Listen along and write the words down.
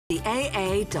The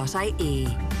AA.ie.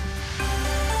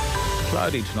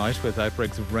 Cloudy tonight with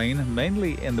outbreaks of rain,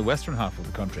 mainly in the western half of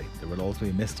the country. There will also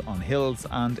be mist on hills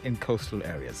and in coastal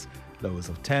areas. Lows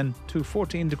of 10 to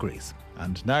 14 degrees.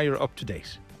 And now you're up to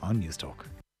date on News Talk.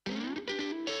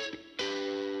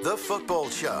 The Football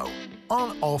Show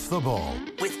on Off the Ball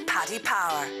With Paddy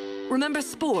Power. Remember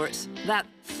sport? That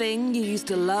thing you used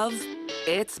to love?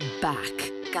 It's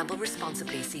back. Gamble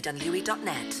responsibly. See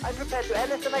Dunleary.net. I'm prepared to do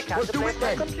anything I can to play for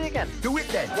my country again. Do it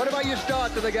then. What about your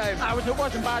start to the game? It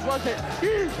wasn't bad, was it?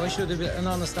 Why should an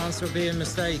honest answer be a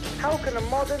mistake? How can a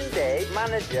modern day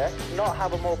manager not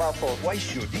have a mobile phone? Why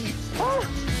should he?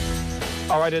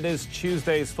 All right, it is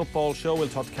Tuesday's football show. We'll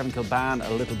talk to Kevin Kilbane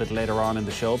a little bit later on in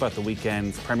the show about the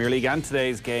weekend's Premier League and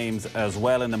today's games as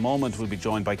well. In a moment, we'll be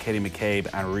joined by Katie McCabe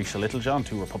and Ruesha Littlejohn,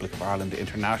 two Republic of Ireland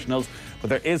internationals. But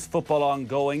there is football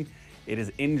ongoing. It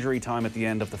is injury time at the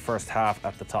end of the first half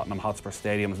at the Tottenham Hotspur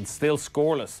Stadium and still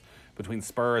scoreless between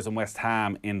Spurs and West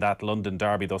Ham in that London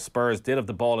derby. Though Spurs did have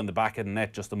the ball in the back of the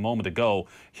net just a moment ago.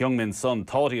 Heung-min Son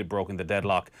thought he had broken the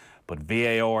deadlock, but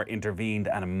VAR intervened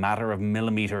and a matter of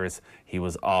millimetres he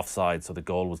was offside, so the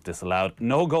goal was disallowed.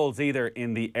 No goals either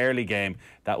in the early game.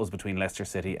 That was between Leicester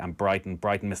City and Brighton.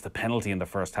 Brighton missed a penalty in the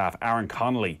first half. Aaron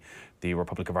Connolly, the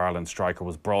Republic of Ireland striker,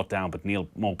 was brought down, but Neil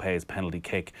Maupay's penalty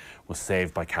kick was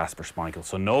saved by Kasper Schmeichel.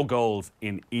 So no goals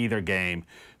in either game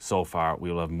so far.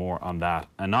 We will have more on that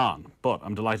anon. But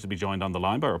I'm delighted to be joined on the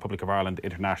line by Republic of Ireland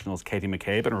internationals Katie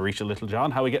McCabe and Ruesha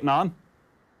Littlejohn. How are we getting on?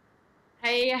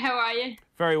 Hey, how are you?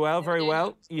 Very well, very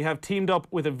well. You have teamed up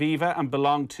with Aviva and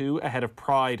Belong To ahead of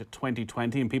Pride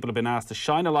 2020, and people have been asked to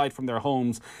shine a light from their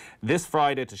homes this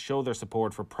Friday to show their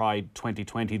support for Pride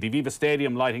 2020. The Aviva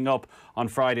Stadium lighting up on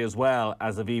Friday as well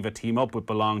as Aviva team up with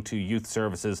Belong To Youth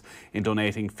Services in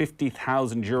donating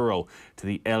 €50,000 to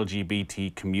the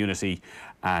LGBT community.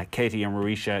 Katie and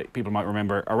Ruesha, people might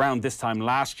remember, around this time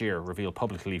last year revealed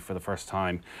publicly for the first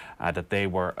time that they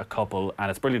were a couple, and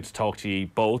it's brilliant to talk to you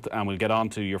both, and we'll get on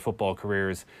to your football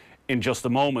careers in just a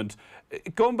moment.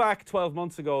 Going back 12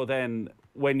 months ago then,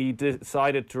 when you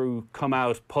decided to come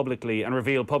out publicly and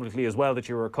reveal publicly as well that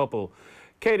you were a couple,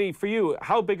 Katie, for you,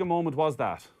 how big a moment was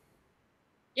that?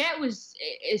 Yeah,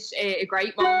 it's a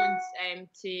great moment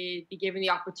to be given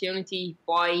the opportunity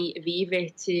by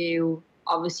Aviva to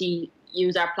obviously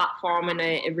use our platform in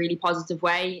a really positive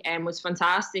way, and was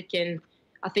fantastic. And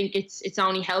I think it's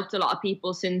only helped a lot of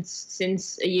people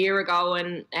since a year ago,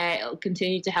 and it'll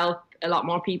continue to help a lot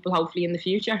more people hopefully in the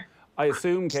future. I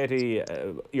assume, Katie,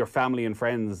 your family and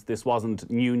friends, this wasn't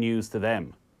new news to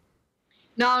them.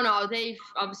 No, they've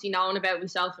obviously known about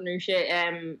myself and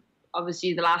Ruesha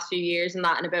obviously the last few years and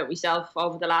about myself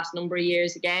over the last number of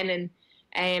years again,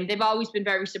 and they've always been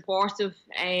very supportive,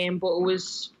 but it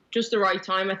was just the right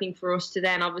time, I think, for us to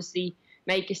then obviously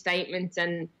make a statement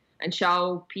and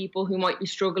show people who might be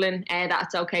struggling that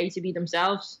it's okay to be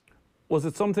themselves. Was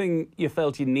it something you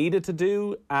felt you needed to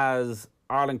do as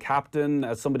Ireland captain,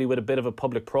 as somebody with a bit of a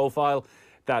public profile,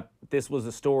 that this was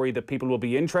a story that people will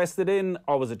be interested in,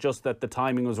 or was it just that the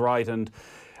timing was right and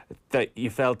that you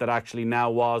felt that actually now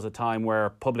was a time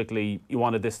where publicly you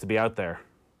wanted this to be out there?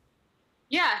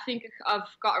 Yeah, I think I've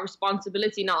got a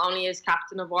responsibility not only as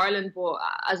captain of Ireland but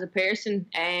as a person.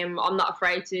 I'm not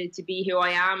afraid to be who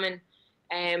I am,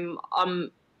 and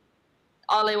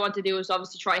all I want to do is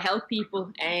obviously try to help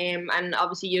people, and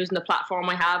obviously using the platform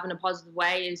I have in a positive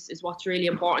way is what's really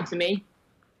important to me.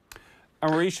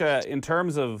 And Ruesha, in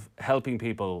terms of helping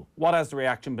people, what has the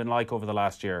reaction been like over the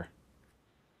last year?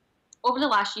 Over the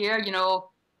last year,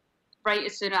 right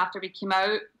as soon after we came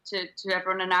out to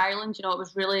everyone in Ireland, it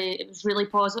was really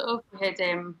positive. We had,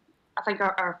 I think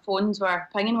our phones were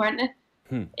pinging, weren't they?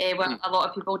 With a lot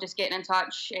of people just getting in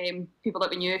touch, people that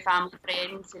we knew, family,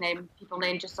 friends, and people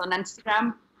then just on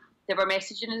Instagram, they were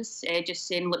messaging us, just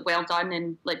saying, look, well done,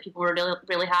 and people were really,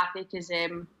 really happy because,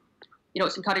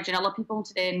 it's encouraging other people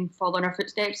to then follow in our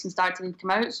footsteps and start to come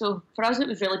out. So for us, it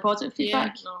was really positive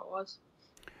feedback. Yeah, no, it was.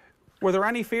 Were there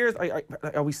any fears?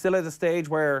 Are we still at a stage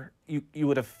where you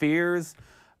would have fears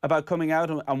about coming out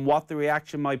and what the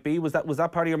reaction might be? Was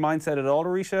that part of your mindset at all,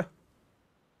 Ruesha?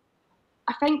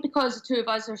 I think because the two of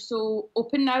us are so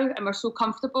open now and we're so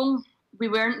comfortable, we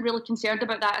weren't really concerned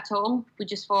about that at all. We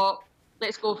just thought,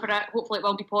 let's go for it. Hopefully it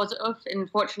will be positive. And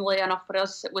fortunately enough for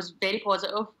us, it was very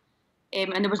positive.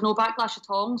 And there was no backlash at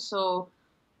all. So,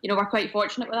 we're quite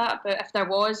fortunate with that. But if there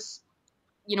was,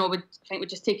 I think we'd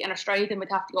just take it in our stride and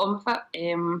we'd have to go on with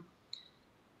it.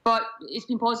 But it's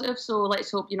been positive. So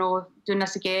let's hope, doing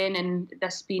this again and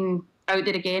this being out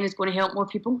there again is going to help more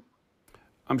people.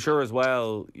 I'm sure as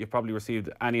well you've probably received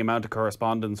any amount of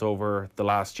correspondence over the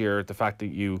last year, the fact that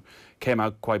you came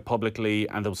out quite publicly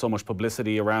and there was so much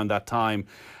publicity around that time,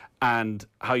 and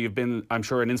how you've been, I'm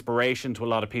sure, an inspiration to a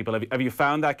lot of people. Have you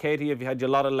found that, Katie? Have you had a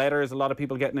lot of letters, a lot of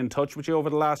people getting in touch with you over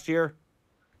the last year?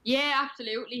 Yeah,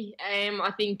 absolutely.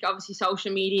 I think obviously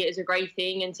social media is a great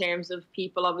thing in terms of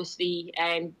people obviously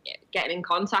getting in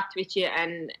contact with you,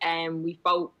 and we've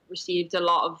both received a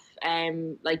lot of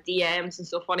like DMs and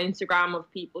stuff on Instagram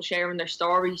of people sharing their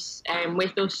stories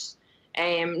with us.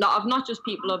 Not just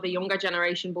people of the younger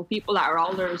generation, but people that are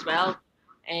older as well.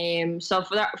 So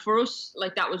for us,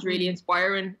 like, that was really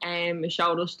inspiring. It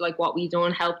showed us like what we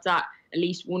done helped at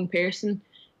least one person,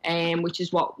 which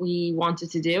is what we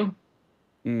wanted to do.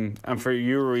 And for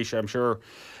you, Ruesha, I'm sure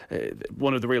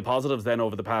one of the real positives then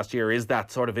over the past year is that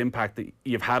sort of impact that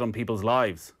you've had on people's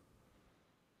lives.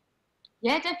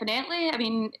 Yeah, definitely. I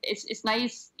mean, it's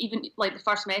nice. Even like the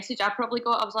first message I probably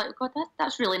got, I was like, God,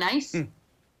 that's really nice.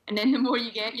 And then the more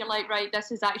you get, you're like, right,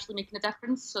 this is actually making a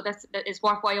difference. So this is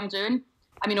worthwhile doing.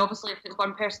 I mean, obviously, if it's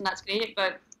one person, that's great.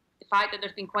 But the fact that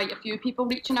there's been quite a few people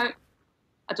reaching out,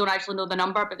 I don't actually know the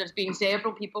number, but there's been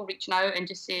several people reaching out and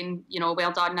just saying, you know,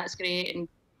 well done, that's great, and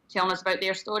telling us about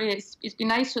their story. It's been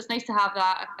nice. So it's nice to have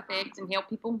that effect and help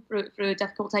people through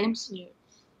difficult times. Yeah.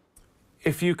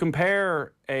 If you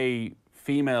compare a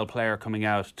female player coming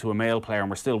out to a male player, and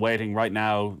we're still waiting right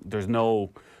now, there's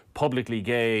no publicly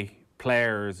gay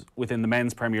players within the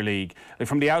men's Premier League. Like,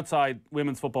 from the outside,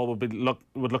 women's football would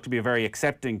look to be a very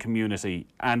accepting community,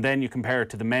 and then you compare it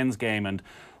to the men's game and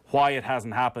why it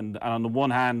hasn't happened. And on the one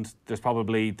hand, there's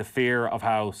probably the fear of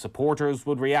how supporters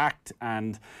would react,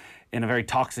 and in a very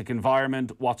toxic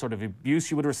environment, what sort of abuse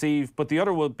you would receive. But the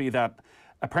other would be that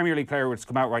a Premier League player would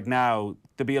come out right now,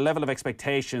 there'd be a level of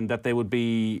expectation that they would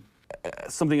be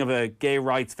something of a gay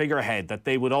rights figurehead, that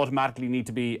they would automatically need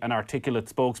to be an articulate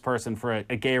spokesperson for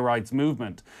a gay rights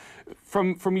movement.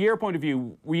 From your point of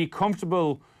view, were you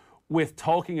comfortable with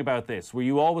talking about this? Were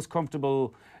you always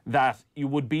comfortable that you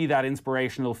would be that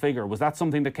inspirational figure? Was that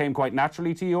something that came quite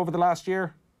naturally to you over the last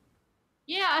year?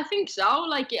 Yeah, I think so.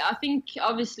 Like, I think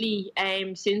obviously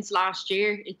since last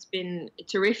year it's been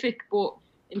terrific, but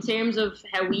in terms of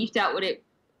how we've dealt with it,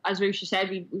 as Ruesha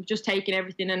said, we've just taken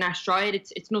everything in our stride.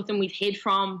 It's nothing we've hid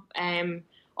from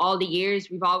all the years.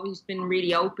 We've always been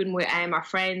really open with our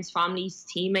friends, families,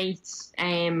 teammates,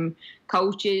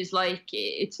 coaches. Like,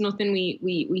 it's nothing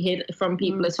we hid from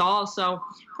people at all. So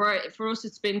for us,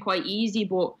 it's been quite easy.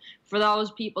 But for those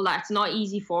people that it's not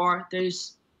easy for,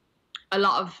 there's a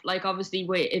lot of, like, obviously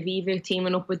with Aviva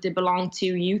teaming up with the Belong to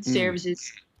Youth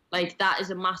Services, like, that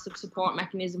is a massive support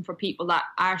mechanism for people that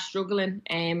are struggling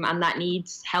and that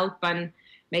needs help, and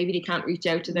maybe they can't reach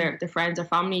out to their friends or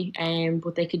family,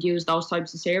 but they could use those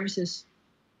types of services.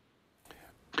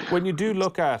 When you do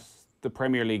look at the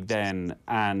Premier League then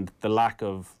and the lack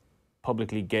of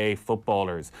publicly gay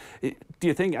footballers, do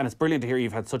you think, and it's brilliant to hear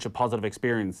you've had such a positive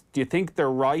experience, do you think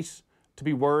they're right to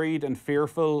be worried and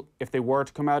fearful if they were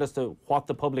to come out as to what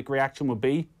the public reaction would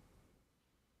be?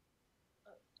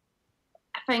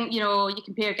 I think, you know, you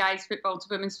compare guys' football to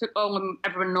women's football, and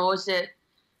everyone knows that,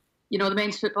 you know, the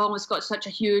men's football has got such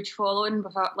a huge following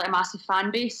with a massive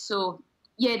fan base. So,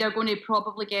 yeah, they're going to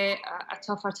probably get a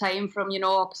tougher time from, you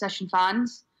know, opposition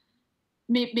fans.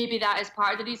 Maybe that is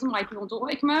part of the reason why people don't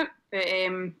want to come out. But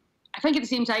I think at the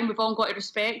same time, we've all got to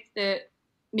respect that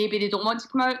maybe they don't want to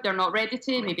come out, they're not ready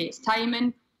to, maybe it's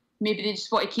timing. Maybe they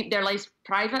just want to keep their lives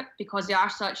private because they are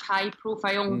such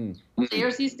high-profile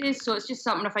players these days. So it's just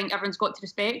something I think everyone's got to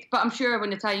respect. But I'm sure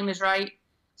when the time is right,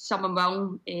 someone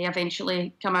will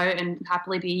eventually come out and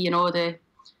happily be, you know, the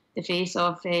face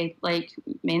of like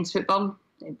men's football,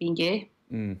 being gay.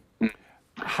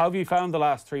 How have you found the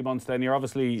last 3 months then? You're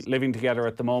obviously living together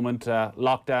at the moment,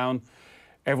 lockdown.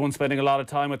 Everyone's spending a lot of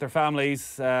time with their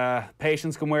families.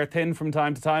 Patience can wear thin from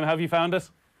time to time. How have you found it?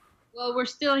 Well, we're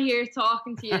still here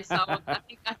talking to you, so I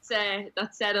think that's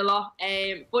said a lot.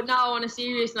 But now, on a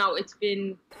serious note, it's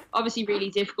been obviously really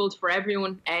difficult for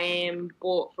everyone.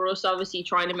 But for us, obviously,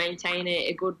 trying to maintain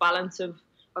a good balance of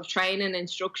training and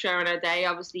structure in our day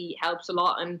obviously helps a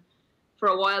lot. And for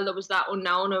a while, there was that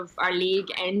unknown of our league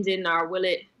ending, or will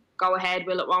it go ahead,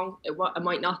 will it won't, it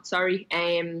might not, sorry.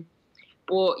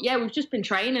 But yeah, we've just been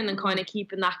training and kind of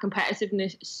keeping that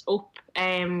competitiveness up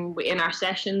in our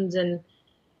sessions, and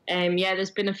yeah,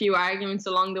 there's been a few arguments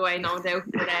along the way, no doubt.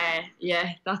 But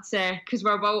yeah, that's because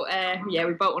we're both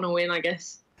we both want to win, I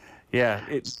guess. Yeah,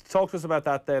 talk to us about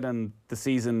that then, and the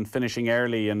season finishing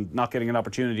early and not getting an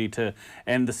opportunity to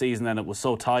end the season, and it was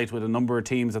so tight with a number of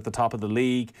teams at the top of the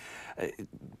league.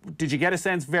 Did you get a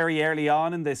sense very early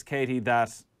on in this, Katie,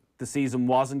 that the season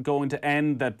wasn't going to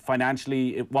end, that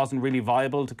financially it wasn't really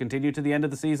viable to continue to the end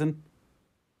of the season?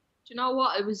 Do you know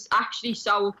what? It was actually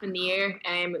so up in the air.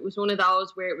 It was one of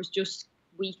those where it was just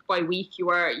week by week. You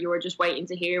were just waiting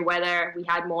to hear whether we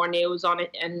had more news on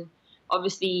it, and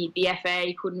obviously the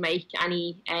FA couldn't make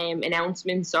any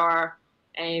announcements or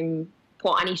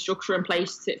put any structure in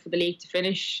place for the league to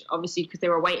finish, obviously because they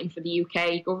were waiting for the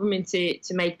UK government to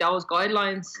make those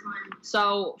guidelines.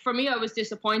 So for me, I was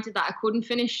disappointed that I couldn't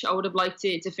finish. I would have liked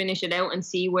to finish it out and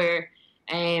see where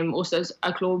us as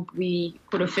a club, we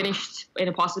could have finished in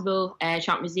a possible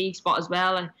Champions League spot as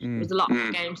well. And there was a lot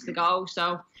more games to go.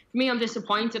 So for me, I'm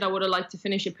disappointed. I would have liked to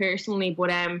finish it personally, but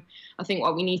I think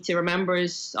what we need to remember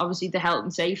is obviously the health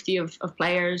and safety of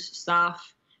players,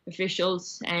 staff,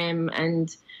 officials,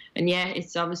 and yeah,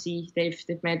 it's obviously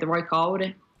they've made the right call with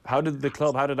it. How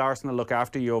did Arsenal look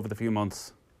after you over the few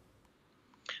months?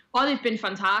 Well, they've been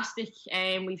fantastic.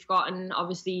 We've gotten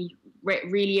obviously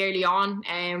really early on.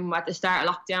 At the start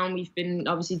of lockdown, we've been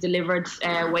obviously delivered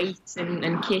weights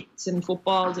and kits and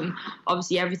footballs and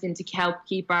obviously everything to help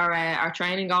keep our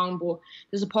training going. But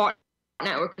the support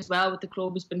network as well with the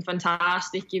club has been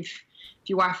fantastic. If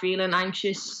you are feeling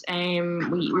anxious,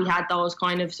 we had those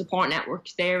kind of support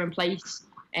networks there in place.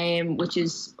 Which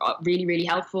is really, really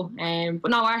helpful.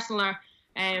 But no, Arsenal are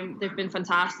they've been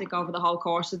fantastic over the whole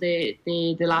course of the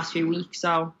last few weeks.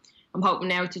 So I'm hoping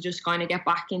now to just kind of get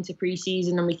back into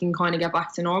pre-season and we can kind of get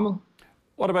back to normal.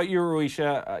 What about you,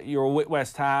 Ruesha? You're with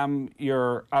West Ham.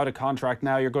 You're out of contract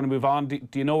now. You're going to move on. Do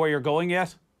you know where you're going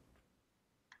yet?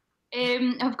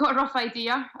 I've got a rough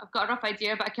idea.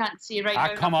 But I can't see right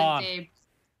now. Come on.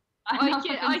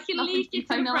 I can leak it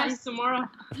to the press tomorrow.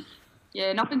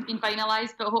 Yeah, nothing's been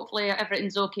finalised, but hopefully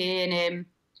everything's okay, and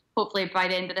hopefully by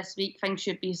the end of this week things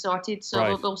should be sorted. So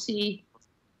right. we'll see.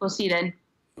 We'll see then.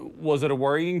 Was it a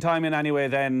worrying time in any way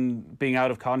then, being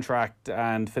out of contract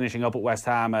and finishing up at West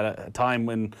Ham at a time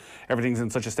when everything's in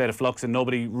such a state of flux and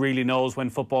nobody really knows when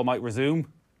football might resume?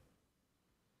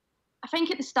 I think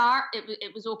at the start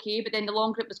it was okay, but then the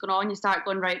longer it was going on, you start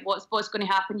going, right, what's going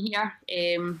to happen here?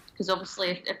 Because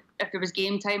obviously if there was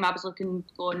game time, I was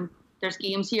going, there's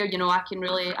games here, I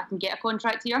can get a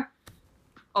contract here.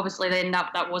 Obviously then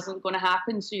that wasn't going to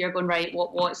happen, so you're going, right,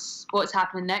 what's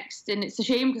happening next? And it's a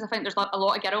shame because I think there's a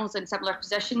lot of girls in similar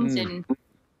positions, and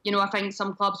I think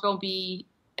some clubs will be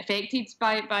affected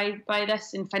by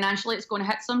this, and financially it's going to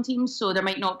hit some teams, so there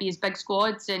might not be as big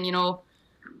squads, and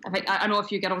I know a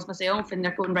few girls myself, and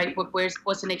they're going, right,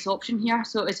 what's the next option here?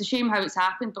 So it's a shame how it's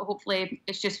happened, but hopefully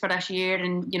it's just for this year,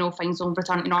 and things will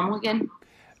return to normal again.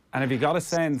 And have you got a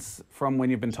sense from when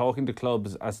you've been talking to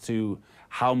clubs as to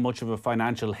how much of a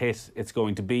financial hit it's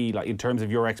going to be, like in terms of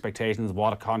your expectations of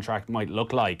what a contract might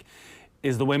look like?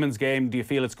 Is the women's game, do you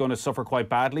feel it's going to suffer quite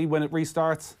badly when it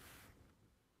restarts?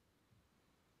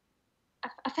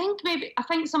 I think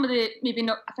some of the, maybe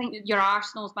not, I think your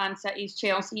Arsenals, Man Cities,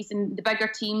 Chelsea's and the bigger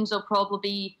teams will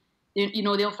probably be,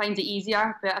 they'll find it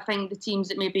easier. But I think the teams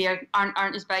that maybe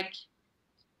aren't as big,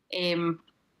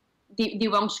 they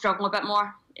will struggle a bit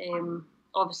more.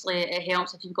 Obviously, it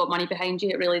helps if you've got money behind you.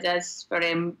 It really does for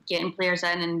getting players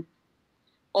in and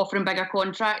offering bigger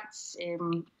contracts.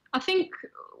 I think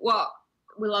what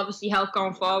will obviously help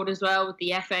going forward as well with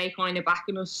the FA kind of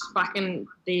backing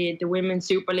the Women's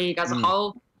Super League as a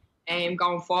whole.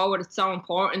 Going forward, it's so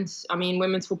important. I mean,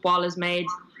 women's football has made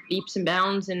leaps and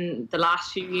bounds in the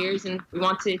last few years, and we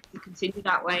want to continue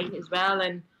that way as well.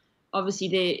 And obviously,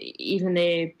 even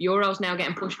the Euros now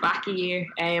getting pushed back a year.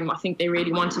 I think they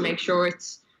really want to make sure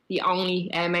it's the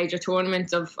only major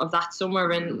tournament of that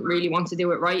summer, and really want to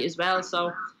do it right as well.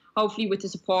 So hopefully, with the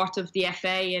support of the FA,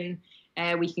 and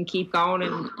we can keep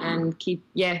going and keep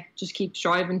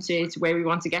striving to where we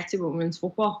want to get to with women's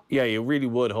football. Yeah, you really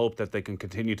would hope that they can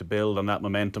continue to build on that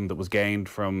momentum that was gained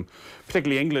from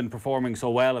particularly England performing so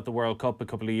well at the World Cup a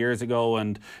couple of years ago,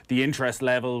 and the interest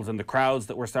levels and the crowds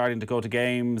that were starting to go to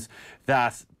games,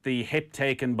 that the hit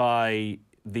taken by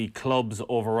the clubs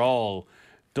overall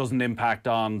doesn't impact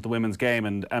on the women's game,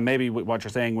 and maybe what you're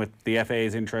saying with the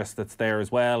FA's interest that's there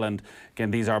as well. And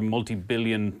again, these are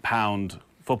multi-billion pound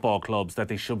football clubs, that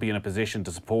they should be in a position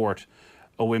to support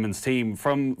a women's team.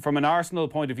 From an Arsenal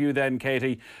point of view then,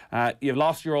 Katie, you've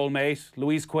lost your old mate.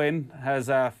 Louise Quinn has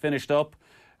finished up.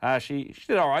 She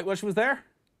did all right while she was there.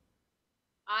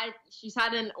 She's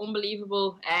had an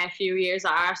unbelievable few years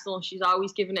at Arsenal. She's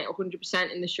always given it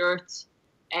 100% in the shirts.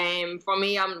 For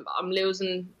me, I'm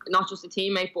losing not just a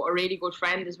teammate but a really good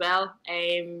friend as well.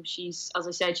 She's, as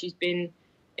I said, she's been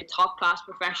a top class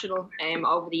professional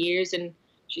over the years, and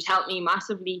she's helped me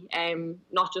massively,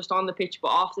 not just on the pitch but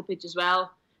off the pitch as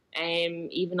well.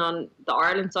 even on the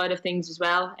Ireland side of things as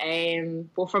well.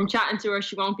 But from chatting to her,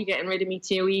 she won't be getting rid of me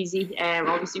too easy.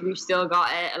 Obviously, we've still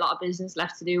got a lot of business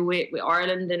left to do with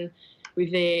Ireland, and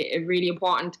we've a really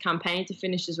important campaign to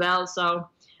finish as well. So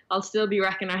I'll still be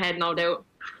wrecking her head, no doubt.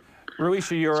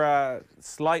 Ruesha, you're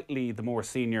slightly the more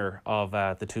senior of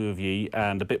the two of you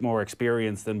and a bit more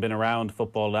experienced and been around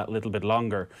football that little bit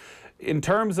longer. In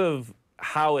terms of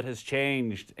how it has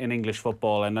changed in English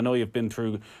football, and I know you've been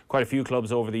through quite a few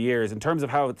clubs over the years, in terms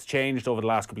of how it's changed over the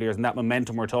last couple of years and that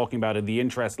momentum we're talking about and the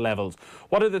interest levels,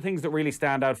 what are the things that really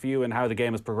stand out for you and how the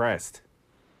game has progressed?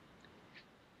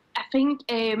 I think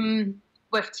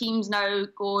with teams now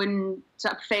going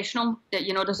sort of professional, that,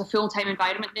 you know, there's a full-time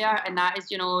environment there, and that is,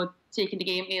 you know, taking the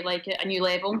game to like a new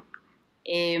level.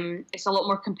 It's a lot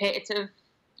more competitive.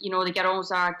 You know, the girls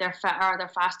they're fitter,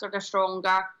 they're faster, they're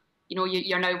stronger. You know,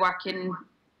 you're now working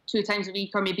 2 times a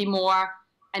week or maybe more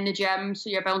in the gym, so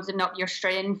you're building up your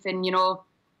strength, and, you know,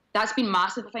 that's been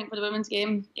massive, I think, for the women's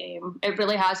game. It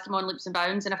really has come on leaps and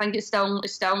bounds, and I think it's still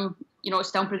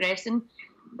progressing.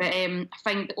 But I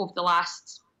think that over the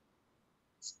last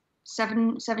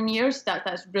seven years,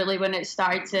 that's really when it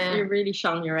started to. You're really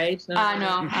showing your age now. I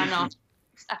know.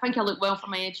 I think I look well for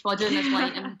my age while doing this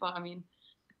lighting, but I mean,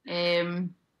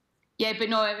 yeah, but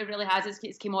no, it really has.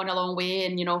 It's come on a long way,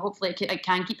 and, you know, hopefully it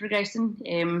can keep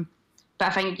progressing. But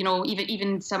I think, you know,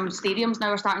 even some stadiums now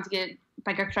are starting to get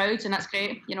bigger crowds, and that's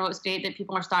great. You know, it's great that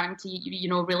people are starting to, you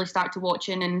know, really start to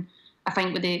watching. And I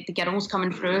think with the girls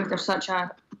coming through, there's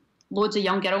loads of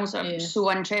young girls that are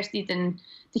so interested, and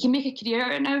they can make a career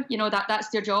out of it now. You know, that's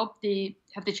their job. They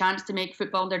have the chance to make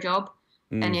football their job,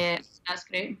 and yeah, that's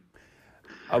great.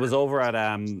 I was over at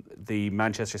the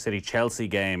Manchester City-Chelsea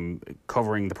game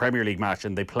covering the Premier League match,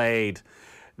 and they played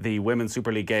the Women's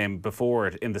Super League game before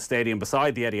it in the stadium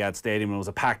beside the Etihad Stadium. It was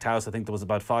a packed house. I think there was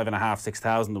about 5,500,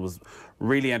 6,000. It was a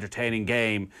really entertaining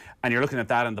game, and you're looking at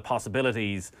that and the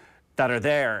possibilities that are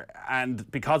there. And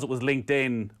because it was linked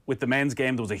in with the men's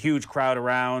game, there was a huge crowd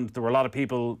around. There were a lot of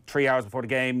people 3 hours before the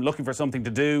game looking for something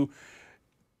to do.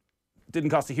 Didn't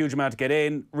cost a huge amount to get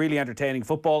in. Really entertaining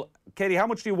football. Katie, how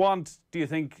much do you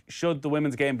think, should the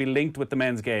women's game be linked with the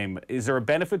men's game? Is there a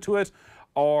benefit to it,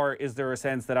 or is there a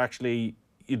sense that actually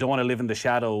you don't want to live in the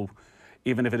shadow,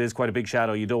 even if it is quite a big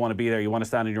shadow? You don't want to be there. You want to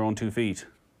stand on your own 2 feet.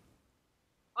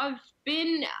 I've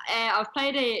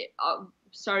played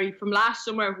from last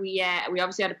summer. We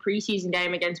obviously had a pre-season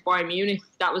game against Bayern Munich.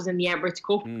 That was in the Emirates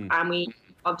Cup, and we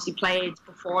obviously played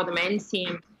before the men's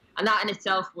team. And that in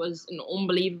itself was an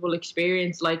unbelievable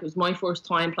experience. Like, it was my first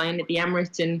time playing at the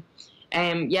Emirates,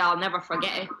 and yeah, I'll never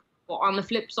forget it. But on the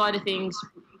flip side of things,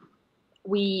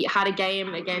 we had a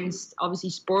game against, obviously,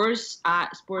 Spurs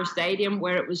at Spurs Stadium,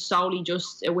 where it was solely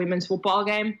just a women's football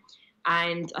game.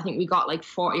 And I think we got like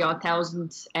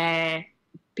 40,000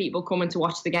 people coming to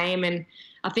watch the game. And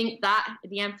I think that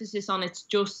the emphasis on it's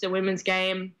just a women's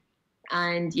game,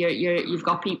 and you've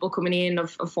got people coming in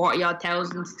of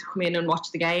 40,000 to come in and watch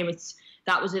the game.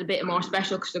 That was a bit more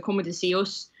special because they're coming to see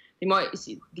us. They might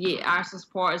see the Arsenal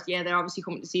supporters. Yeah, they're obviously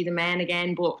coming to see the men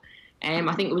again, but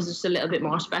I think it was just a little bit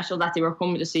more special that they were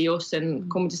coming to see us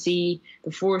and coming to see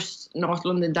the first North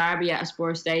London derby at a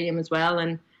Spurs Stadium as well.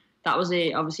 And that was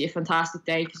obviously a fantastic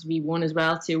day because we won as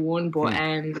well, 2-1. But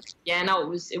yeah,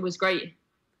 no, it was great.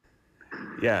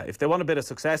 Yeah, if they want a bit of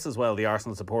success as well, the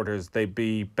Arsenal supporters, they'd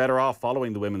be better off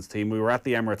following the women's team. We were at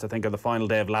the Emirates, I think, on the final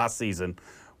day of last season,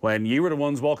 when you were the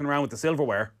ones walking around with the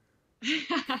silverware.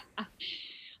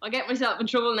 I'll get myself in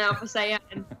trouble now if I say it.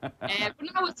 But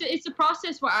no, it's a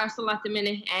process for Arsenal at the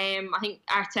minute. I think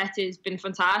Arteta has been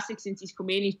fantastic since he's come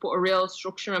in. He's put a real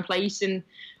structure in place, and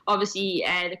obviously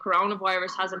the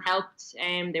coronavirus hasn't helped.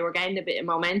 They were getting a bit of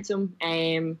momentum.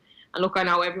 And look, I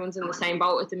know everyone's in the same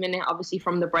boat at the minute, obviously,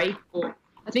 from the break, but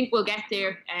I think we'll get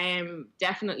there,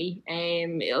 definitely.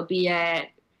 It'll be a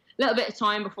little bit of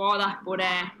time before that, but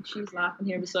she's laughing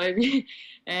here beside me.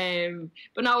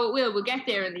 But no, we'll get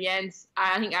there in the end.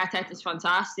 I think Arteta's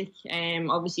fantastic.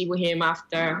 Obviously, with him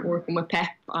after working with Pep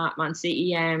at Man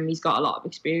City, he's got a lot of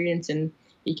experience, and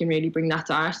he can really bring that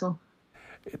to Arsenal.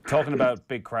 Talking about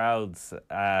big crowds,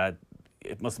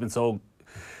 it must have been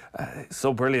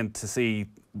so brilliant to see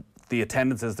the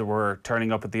attendances that were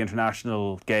turning up at the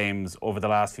international games over the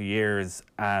last few years,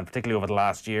 and particularly over the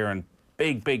last year, and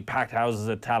big packed houses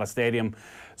at Tallaght Stadium.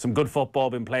 Some good football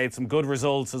being played, some good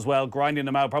results as well, grinding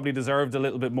them out. Probably deserved a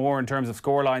little bit more in terms of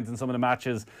scorelines in some of the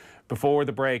matches before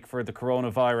the break for the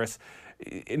coronavirus.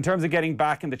 In terms of getting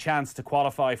back and the chance to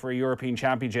qualify for a European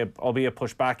Championship, albeit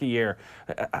pushed back a year,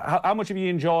 how much have you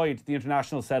enjoyed the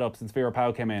international setup since Vera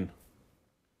Pauw came in?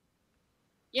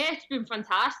 Yeah, it's been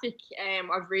fantastic.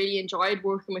 I've really enjoyed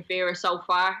working with Vera so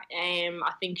far.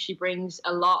 I think she brings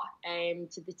a lot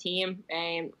to the team,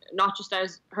 not just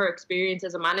as her experience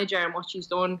as a manager and what she's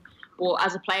done, but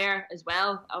as a player as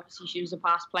well. Obviously, she was a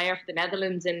past player for the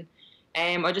Netherlands, and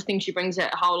I just think she brings a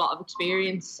whole lot of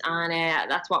experience, and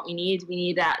that's what we need. We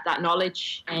need that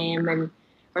knowledge and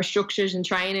her structures and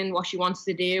training, what she wants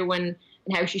to do, and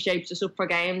how she shapes us up for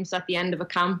games at the end of a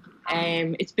camp.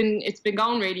 It's been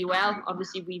going really well.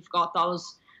 Obviously, we've got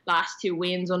those last 2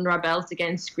 wins under our belt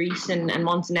against Greece and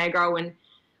Montenegro, and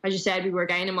as you said, we were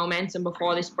gaining momentum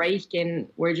before this break, and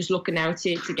we're just looking now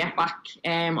to get back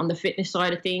on the fitness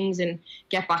side of things and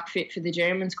get back fit for the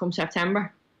Germans come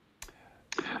September.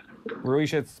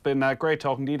 Ruesha, it's been great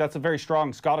talking to you. That's a very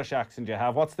strong Scottish accent you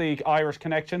have. What's the Irish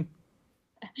connection?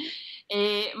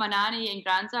 My nanny and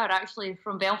granddad are actually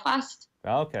from Belfast.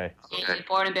 Okay.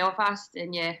 Born in Belfast,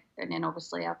 and then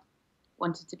obviously I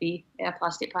wanted to be a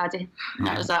plastic paddy.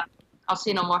 That was that. I'll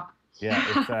see no more.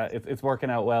 Yeah, it's working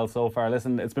out well so far.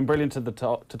 Listen, it's been brilliant to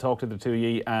talk to the two of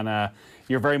you, and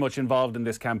you're very much involved in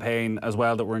this campaign as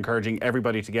well that we're encouraging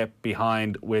everybody to get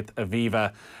behind with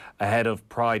Aviva ahead of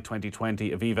Pride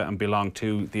 2020. Aviva and Belong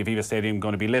To. The Aviva Stadium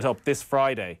going to be lit up this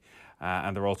Friday,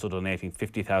 and they're also donating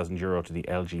 €50,000 to the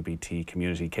LGBT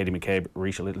community. Katie McCabe,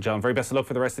 Ruesha Littlejohn, very best of luck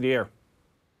for the rest of the year.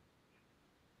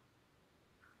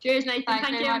 Cheers, Nathan. Thanks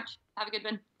Thank very you. much. Have a good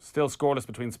one. Still scoreless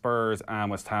between Spurs and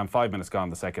West Ham. 5 minutes gone in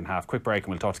the second half. Quick break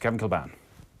and we'll talk to Kevin Kilbane.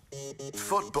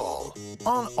 Football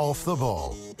on Off the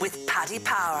Ball. With Paddy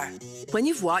Power. When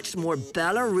you've watched more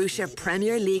Belarus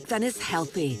Premier League than is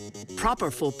healthy, proper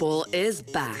football is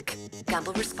back.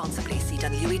 Gamble responsibly. See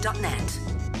dunlewy.net.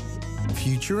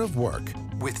 Future of Work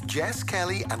with Jess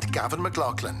Kelly and Gavin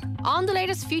McLaughlin. On the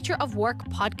latest Future of Work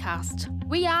podcast,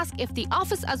 we ask if the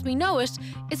office as we know it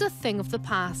is a thing of the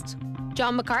past.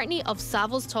 John McCartney of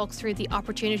Savills talks through the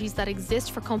opportunities that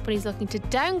exist for companies looking to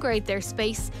downgrade their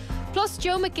space. Plus,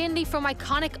 Joe McGinley from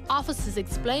Iconic Offices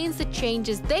explains the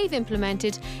changes they've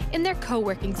implemented in their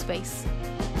co-working space.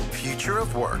 Future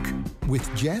of Work with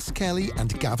Jess Kelly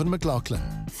and Gavin McLaughlin.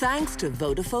 Thanks to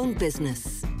Vodafone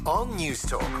Business. On News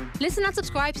Talk. Listen and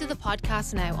subscribe to the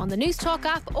podcast now on the News Talk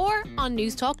app or on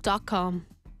newstalk.com.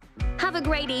 Have a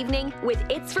great evening with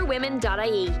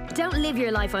itsforwomen.ie. Don't live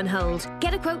your life on hold.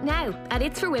 Get a quote now at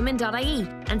itsforwomen.ie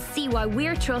and see why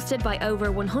we're trusted by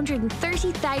over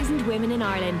 130,000 women in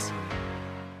Ireland.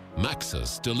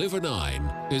 Maxus Deliver 9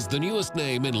 is the newest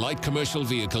name in light commercial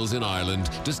vehicles in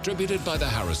Ireland, distributed by the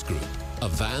Harris Group. A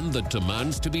van that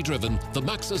demands to be driven, the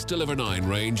Maxus Deliver 9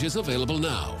 range is available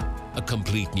now. A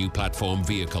complete new platform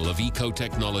vehicle of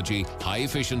eco-technology, high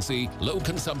efficiency, low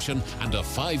consumption and a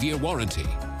 5-year warranty.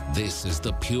 This is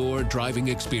the pure driving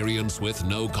experience with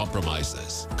no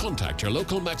compromises. Contact your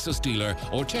local Maxus dealer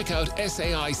or check out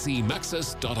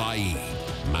saicmaxus.ie.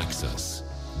 Maxus,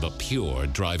 the pure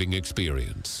driving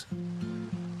experience.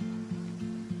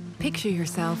 Picture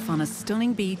yourself on a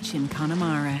stunning beach in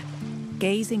Connemara,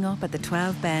 gazing up at the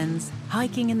 12 Bends,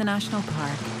 hiking in the national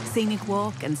park, scenic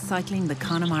walk and cycling the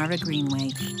Connemara Greenway.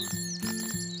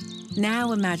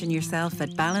 Now imagine yourself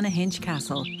at Ballynahinch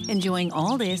Castle, enjoying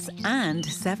all this and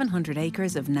 700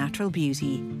 acres of natural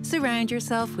beauty. Surround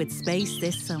yourself with space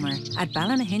this summer at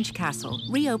Ballynahinch Castle,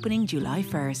 reopening July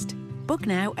 1st. Book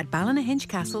now at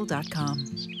ballynahinchcastle.com.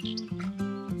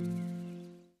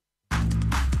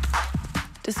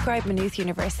 Describe Maynooth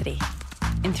University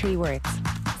in 3 words.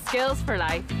 Skills for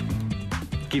life.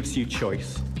 Gives you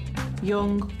choice.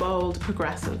 Young, bold,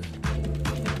 progressive.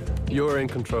 You're in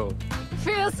control.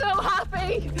 Feel so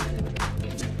happy!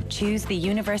 Choose the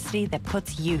university that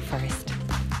puts you first.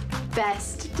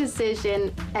 Best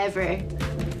decision ever.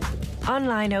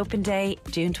 Online Open Day,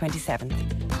 June 27th.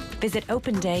 Visit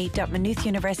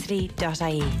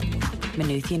openday.maynoothuniversity.ie.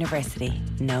 Maynooth University,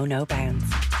 no bounds.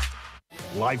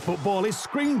 Live football is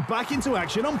screamed back into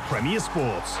action on Premier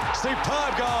Sports.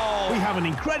 Superb goal! We have an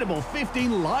incredible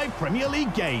 15 live Premier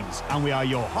League games, and we are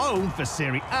your home for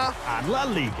Serie A and La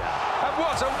Liga. And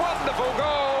what a wonderful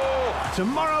goal!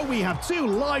 Tomorrow we have 2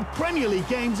 live Premier League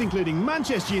games, including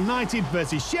Manchester United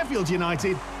versus Sheffield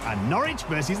United and Norwich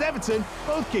versus Everton,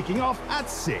 both kicking off at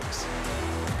 6.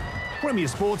 Premier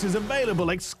Sports is available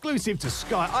exclusive to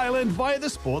Sky Ireland via the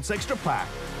Sports Extra pack.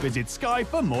 Visit Sky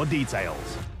for more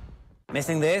details.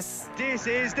 Missing this? This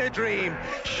is the dream.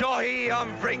 Shohei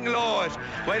on Ringload.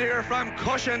 Whether you're from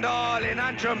Cushendall in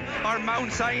Antrim or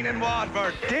Mount Sion in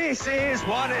Waterford, this is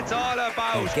what it's all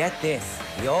about. And get this,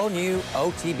 the all-new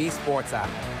OTB Sports app.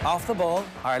 Off the Ball,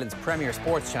 Ireland's premier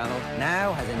sports channel,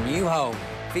 now has a new home,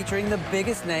 featuring the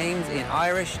biggest names in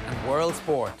Irish and world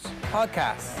sports.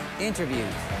 Podcasts,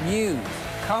 interviews, news,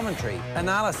 commentary,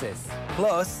 analysis,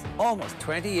 Plus, almost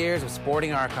 20 years of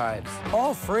sporting archives.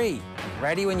 All free and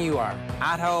ready when you are,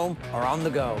 at home or on the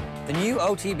go. The new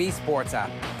OTB Sports app.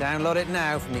 Download it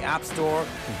now from the App Store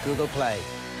and Google Play.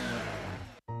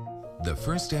 The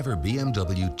first ever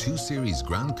BMW 2 Series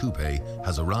Grand Coupe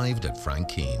has arrived at Frank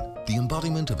Keane. The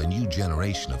embodiment of a new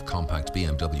generation of compact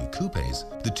BMW coupes,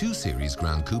 the 2 Series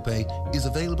Grand Coupe is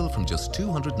available from just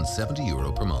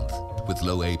 €270 per month. With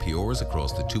low APRs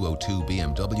across the 202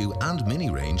 BMW and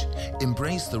Mini range,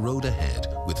 embrace the road ahead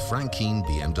with Frank Keane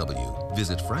BMW.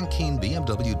 Visit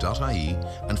frankkeenbmw.ie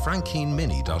and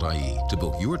frankkeenmini.ie to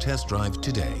book your test drive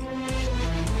today.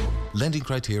 Lending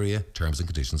criteria, terms and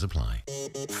conditions apply.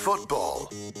 Football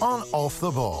on Off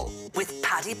the Ball. With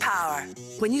Paddy Power.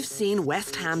 When you've seen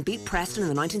West Ham beat Preston in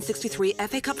the 1963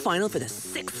 FA Cup final for the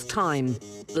 6th time,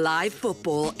 live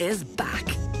football is back.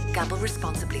 Gamble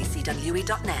responsibly.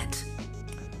 CWE.net.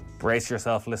 Brace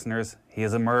yourself, listeners. He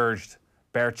has emerged,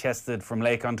 bare-chested from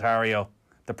Lake Ontario.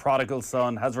 The prodigal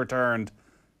son has returned.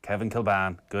 Kevin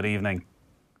Kilbane, good evening.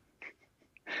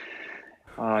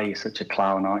 Oh, you're such a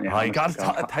clown, aren't you?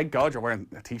 Thank God you're wearing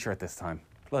a t-shirt this time.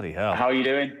 Bloody hell. How are you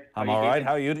doing? I'm all right.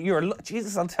 How are you?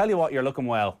 Jesus, I'll tell you what, you're looking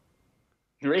well.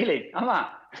 Really? Am I?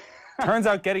 Turns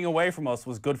out getting away from us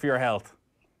was good for your health.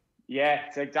 Yeah,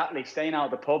 it's exactly. Staying out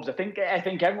of the pubs. I think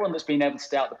everyone that's been able to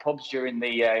stay out of the pubs during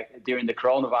the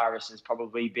coronavirus has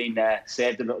probably been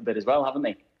saved a little bit as well, haven't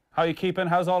they? How are you keeping?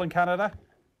 How's all in Canada?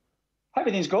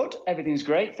 Everything's good. Everything's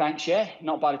great. Thanks. Yeah,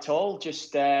 not bad at all.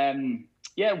 Just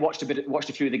watched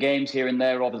a few of the games here and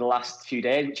there over the last few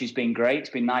days, which has been great. It's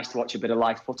been nice to watch a bit of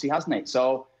live footy, hasn't it?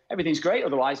 So everything's great.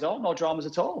 Otherwise, though, no dramas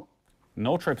at all.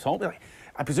 No trips home.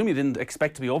 I presume you didn't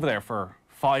expect to be over there for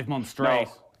 5 months straight.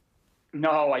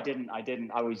 No, I didn't.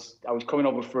 I was coming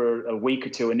over for a week or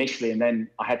two initially, and then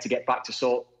I had to get back to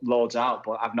sort loads out,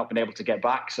 but I've not been able to get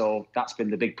back. So that's been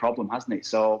the big problem, hasn't it?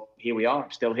 So here we are,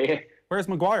 still here. Where's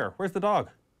Maguire? Where's the dog?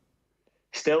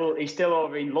 He's still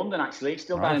over in London, actually.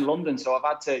 Still down in London. So I've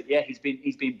had to. Yeah, he's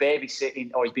been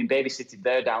babysitting, or he's been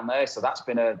babysitted down there. So that's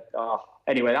been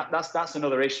anyway. That's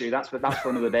another issue. That's for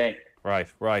another day.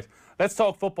 Right. Let's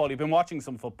talk football. You've been watching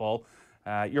some football.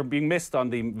 You're being missed on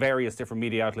the various different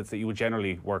media outlets that you would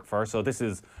generally work for. So this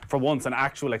is, for once, an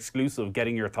actual exclusive,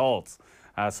 getting your thoughts.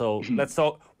 So let's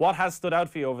talk. What has stood out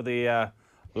for you over the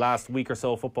last week or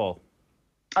so of football?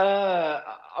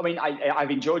 I mean,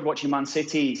 I've enjoyed watching Man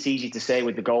City. It's easy to say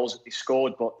with the goals that they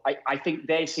scored, but I think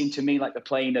they seem to me like they're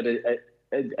playing at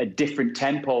a different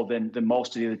tempo than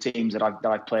most of the other teams that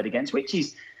I've played against, which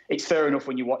is, it's fair enough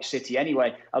when you watch City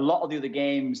anyway. A lot of the other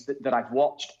games that I've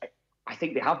watched, I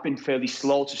think they have been fairly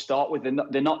slow to start with.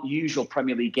 They're not usual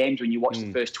Premier League games when you watch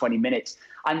the first 20 minutes.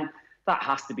 And that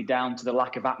has to be down to the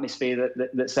lack of atmosphere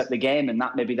that's at the game, and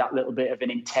that maybe that little bit of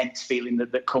an intense feeling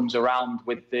that comes around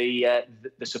with the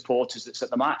supporters that's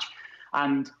at the match.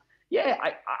 And yeah,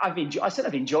 I've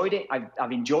enjoyed it.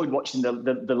 I've enjoyed watching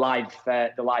the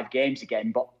live games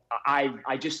again, but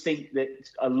I just think that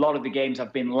a lot of the games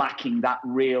have been lacking that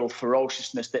real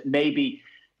ferociousness that maybe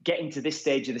getting to this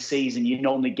stage of the season you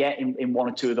normally get in one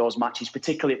or two of those matches,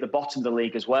 particularly at the bottom of the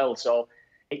league as well. So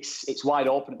it's wide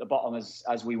open at the bottom,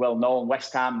 as we well know, and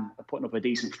West Ham are putting up a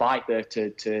decent fight there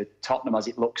to Tottenham as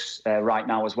it looks right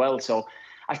now as well. So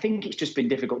I think it's just been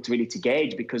difficult to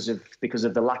gauge because of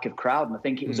the lack of crowd, and I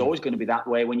think it was always going to be that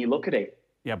way when you look at it.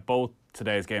 Yeah, both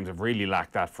today's games have really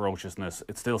lacked that ferociousness.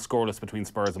 It's still scoreless between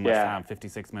Spurs and West Ham.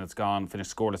 56 minutes gone,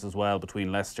 finished scoreless as well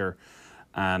between Leicester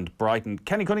and Brighton.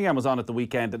 Kenny Cunningham was on at the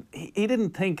weekend, and he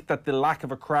didn't think that the lack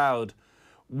of a crowd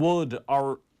would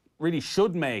or really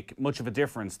should make much of a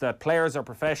difference, that players are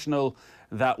professional,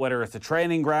 that whether it's a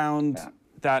training ground,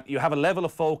 that you have a level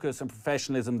of focus and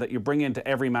professionalism that you bring into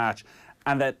every match,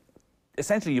 and that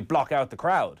essentially you block out the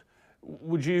crowd.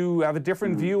 Would you have a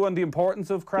different view on the importance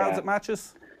of crowds at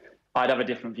matches? I'd have a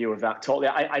different view of that, totally.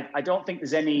 I don't think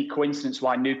there's any coincidence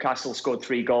why Newcastle scored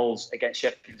 3 goals against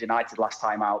Sheffield United last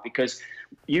time out, because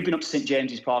you've been up to St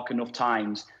James's Park enough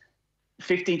times.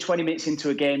 15, 20 minutes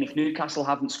into a game, if Newcastle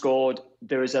haven't scored,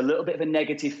 there is a little bit of a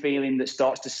negative feeling that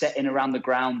starts to set in around the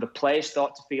ground. The players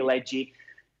start to feel edgy.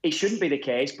 It shouldn't be the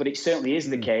case, but it certainly is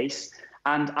the case.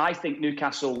 And I think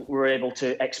Newcastle were able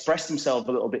to express themselves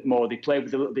a little bit more. They played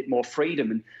with a little bit more freedom.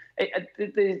 And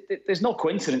there's no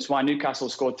coincidence why Newcastle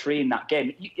scored 3 in that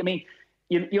game. I mean,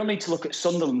 you'll need to look at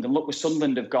Sunderland and look where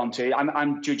Sunderland have gone to.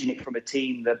 I'm judging it from a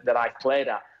team that I've played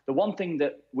at. The one thing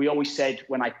that we always said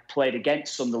when I played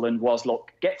against Sunderland was,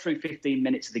 look, get through 15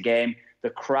 minutes of the game, the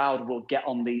crowd will get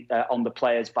on the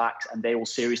players' backs and they will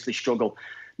seriously struggle.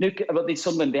 But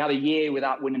Sunderland, they had a year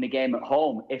without winning a game at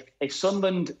home. If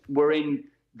Sunderland were in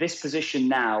this position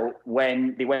now,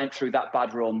 when they went through that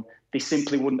bad run, they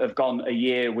simply wouldn't have gone a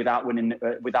year without winning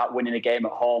a game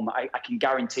at home. I can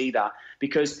guarantee that,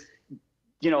 because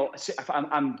if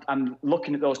I'm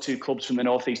looking at those two clubs from the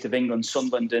northeast of England,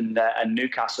 Sunderland and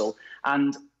Newcastle,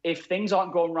 and if things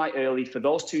aren't going right early for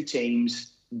those two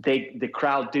teams, the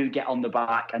crowd do get on the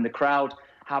back, and the crowd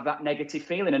have that negative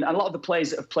feeling. And a lot of the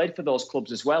players that have played for those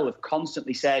clubs as well have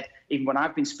constantly said, even when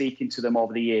I've been speaking to them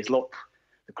over the years, look,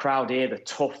 the crowd here, they're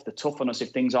tough on us if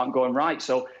things aren't going right.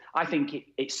 So I think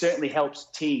it certainly helps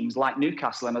teams like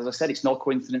Newcastle. And as I said, it's no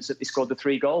coincidence that they scored the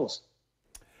 3 goals.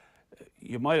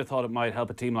 You might have thought it might help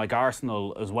a team like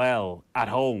Arsenal as well at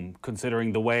home,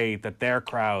 considering the way that their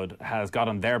crowd has got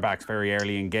on their backs very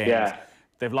early in games. Yeah.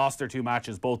 They've lost their 2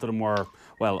 matches. Both of them were,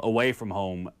 well, away from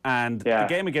home. And the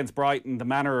game against Brighton, the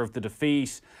manner of the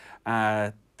defeat,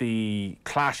 the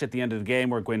clash at the end of the game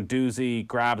where Guendouzi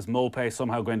grabs Mopé,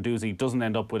 somehow Guendouzi doesn't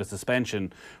end up with a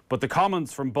suspension. But the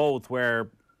comments from both where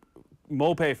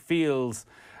Mopé feels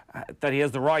that he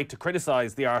has the right to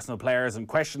criticise the Arsenal players and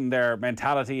question their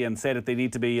mentality and say that they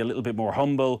need to be a little bit more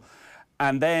humble.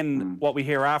 And then what we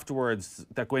hear afterwards,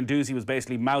 that Guendouzi was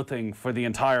basically mouthing for the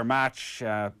entire match,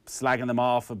 slagging them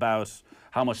off about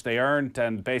how much they earned,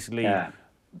 and basically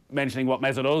mentioning what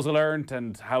Mesut Ozil earned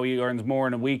and how he earns more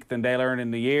in a week than they'll earn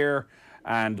in the year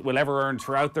and will ever earn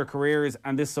throughout their careers.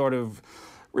 And this sort of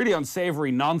really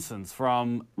unsavoury nonsense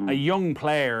from a young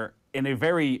player in a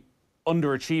very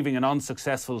underachieving and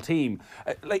unsuccessful team.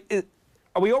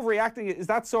 Are we overreacting? Is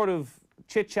that sort of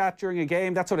chit-chat during a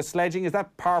game, that sort of sledging, is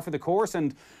that par for the course,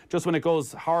 and just when it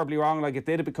goes horribly wrong like it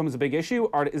did, it becomes a big issue?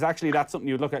 Or is actually that something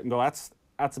you'd look at and go, that's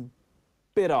a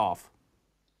bit off?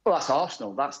 Well, that's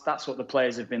Arsenal. That's what the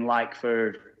players have been like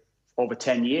for over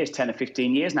 10 years, 10 or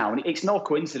 15 years now. And it's no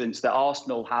coincidence that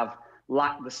Arsenal have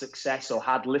lacked the success or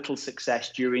had little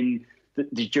success during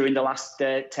the last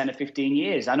 10 or 15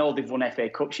 years. I know they've won FA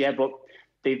Cups, but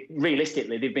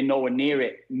realistically, they've been nowhere near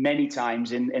it many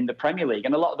times in the Premier League.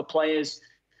 And a lot of the players,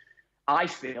 I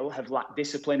feel, have lacked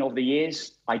discipline over the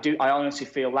years. I honestly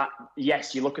feel that,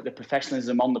 yes, you look at the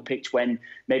professionalism on the pitch when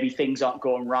maybe things aren't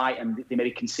going right and they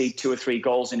maybe concede 2 or 3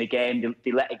 goals in a game,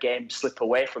 they let a game slip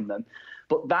away from them.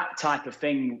 But that type of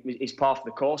thing is part of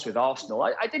the course with Arsenal.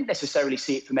 I didn't necessarily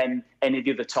see it from any of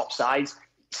the other top sides.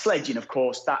 Sledging, of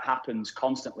course, that happens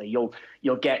constantly.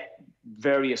 You'll get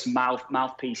various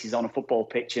mouthpieces on a football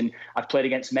pitch, and I've played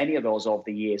against many of those over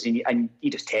the years, and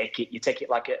you just take it. You take it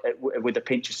like with a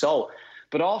pinch of salt.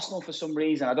 But Arsenal, for some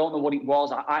reason, I don't know what it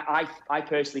was. I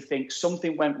personally think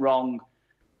something went wrong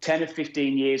 10 or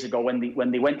 15 years ago when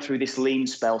they went through this lean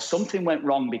spell. Something went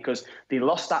wrong because they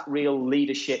lost that real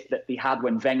leadership that they had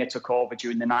when Wenger took over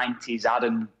during the 90s.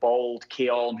 Adam, Bold,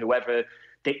 Keown, whoever,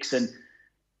 Dixon.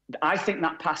 I think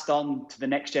that passed on to the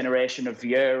next generation of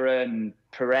Vieira and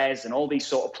Perez and all these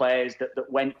sort of players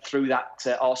that went through that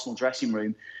Arsenal dressing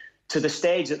room to the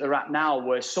stage that they're at now,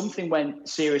 where something went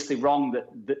seriously wrong,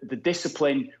 that the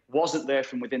discipline wasn't there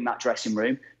from within that dressing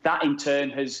room. That in turn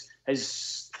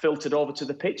has filtered over to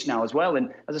the pitch now as well.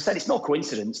 And as I said, it's no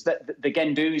coincidence that the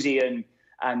Guendouzi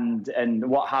and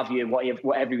what have you,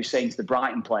 whatever he was saying to the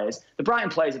Brighton players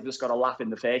have just got a laugh in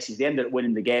the faces. They ended up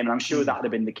winning the game, and I'm sure that would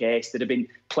have been the case. There'd have been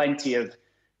plenty of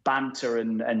banter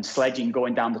and sledging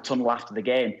going down the tunnel after the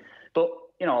game. But,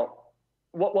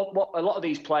 what a lot of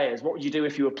these players, what would you do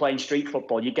if you were playing street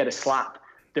football? You get a slap.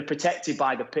 They're protected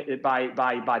by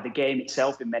the game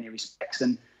itself in many respects.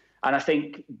 And I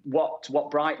think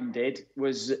what Brighton did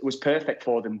was perfect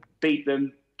for them. Beat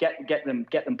them, get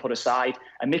them put aside.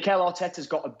 And Mikel Arteta's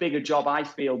got a bigger job, I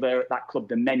feel, there at that club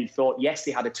than many thought. Yes,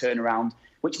 they had a turnaround,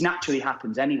 which naturally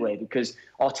happens anyway, because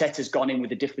Arteta's gone in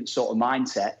with a different sort of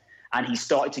mindset and he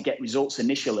started to get results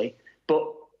initially.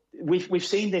 But we've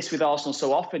seen this with Arsenal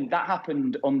so often. That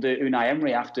happened under Unai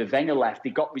Emery after Wenger left. They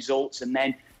got results and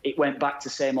then it went back to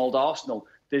same old Arsenal.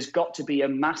 There's got to be a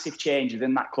massive change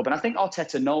within that club. And I think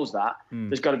Arteta knows that.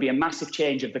 There's got to be a massive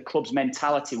change of the club's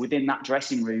mentality within that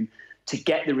dressing room to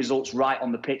get the results right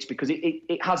on the pitch, because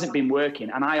it hasn't been working.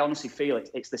 And I honestly feel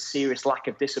it's the serious lack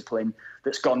of discipline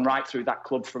that's gone right through that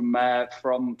club from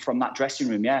that dressing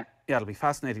room, Yeah, it'll be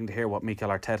fascinating to hear what Mikel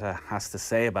Arteta has to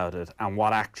say about it and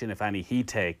what action, if any, he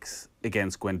takes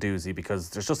against Guendouzi,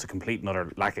 because there's just a complete and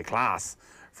utter lack of class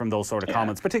from those sort of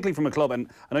comments, particularly from a club. And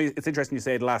I know it's interesting you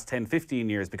say the last 10, 15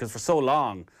 years, because for so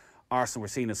long, Arsenal were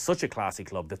seen as such a classy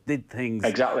club that did things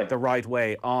the right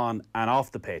way on and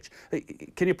off the pitch.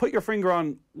 Can you put your finger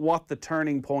on what the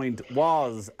turning point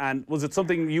was? And was it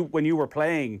something when you were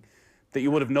playing that you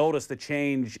would have noticed a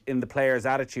change in the players'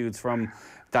 attitudes from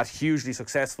that hugely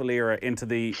successful era into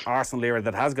the Arsenal era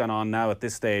that has gone on now at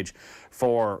this stage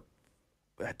for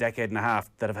a decade and a half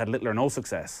that have had little or no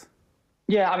success?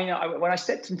 Yeah, I mean, when I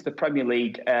stepped into the Premier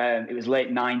League, it was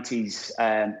late 90s,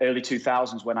 early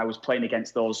 2000s when I was playing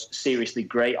against those seriously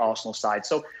great Arsenal sides.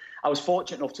 So I was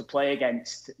fortunate enough to play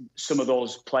against some of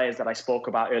those players that I spoke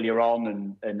about earlier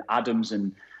on, and Adams,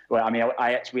 and well, I mean,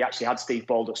 we actually had Steve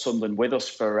Bold at Sunderland with us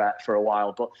for a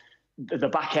while. But the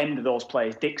back end of those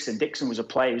players, Dixon was a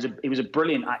player. He was a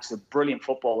brilliant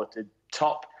footballer to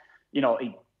top. You know,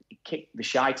 he kicked the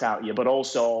shite out of you, but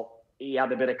also he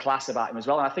had a bit of class about him as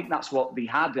well. And I think that's what they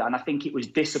had. And I think it was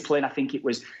discipline. I think it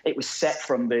was set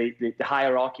from the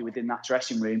hierarchy within that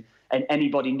dressing room. And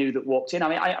anybody knew that walked in.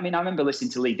 I remember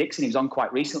listening to Lee Dixon. He was on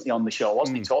quite recently on the show,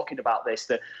 wasn't he, talking about this,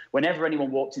 that whenever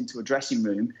anyone walked into a dressing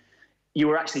room, you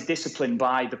were actually disciplined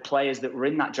by the players that were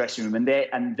in that dressing room,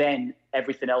 and then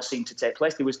everything else seemed to take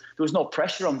place. There was no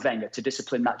pressure on Wenger to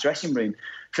discipline that dressing room.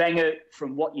 Wenger,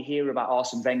 from what you hear about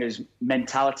Arsene Wenger's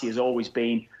mentality, has always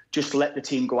been just let the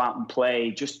team go out and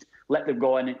play, just let them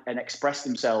go and express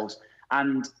themselves.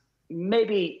 And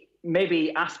maybe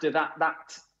after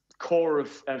that core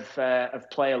of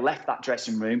player left that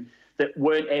dressing room, that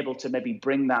weren't able to maybe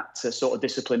bring that sort of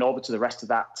discipline over to the rest of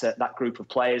that group of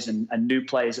players and new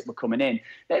players that were coming in.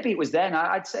 Maybe it was then.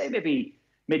 I'd say maybe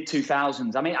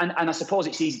mid-2000s. I mean, and I suppose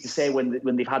it's easy to say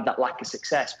when they've had that lack of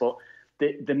success, but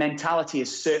the mentality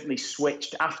has certainly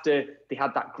switched after they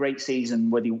had that great season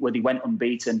where they went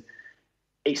unbeaten.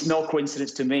 It's no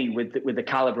coincidence to me with the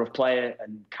calibre of player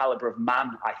and calibre of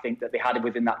man, I think, that they had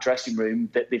within that dressing room,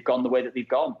 that they've gone the way that they've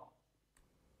gone.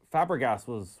 Fabregas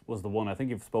was the one, I think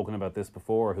you've spoken about this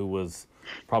before, who was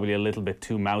probably a little bit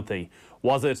too mouthy.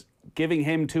 Was it giving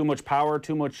him too much power,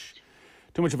 too much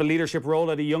of a leadership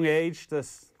role at a young age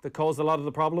that caused a lot of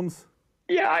the problems?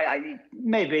 Yeah,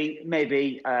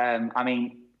 maybe. I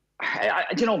mean,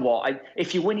 do you know what?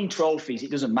 If you're winning trophies,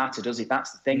 it doesn't matter, does it?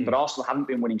 That's the thing. But Arsenal haven't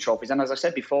been winning trophies. And as I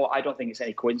said before, I don't think it's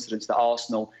any coincidence that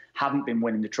Arsenal haven't been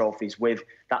winning the trophies with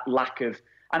that lack of,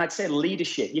 and I'd say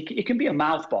leadership. You can be a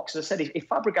mouth box. As I said, if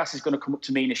Fabregas is going to come up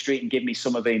to me in the street and give me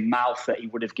some of the mouth that he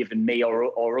would have given me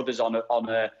or others on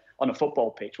a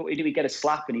football pitch, what would he do? He'd get a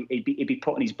slap and he'd be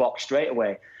put in his box straight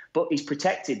away. But he's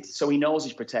protected, so he knows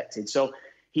he's protected. So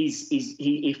he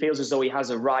feels as though he has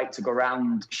a right to go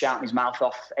around shouting his mouth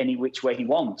off any which way he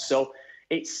wants. So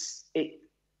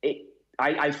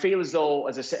I feel as though,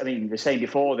 as I said, I mean, the saying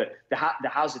before that there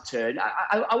has a turn.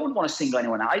 I wouldn't want to single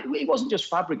anyone out. It wasn't just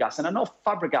Fabregas, and I know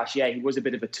Fabregas, yeah, he was a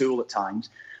bit of a tool at times,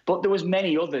 but there was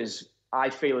many others. I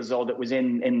feel as though that was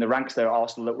in the ranks there at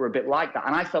Arsenal that were a bit like that,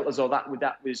 and I felt as though that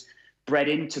was bred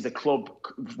into the club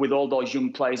with all those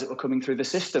young players that were coming through the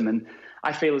system, and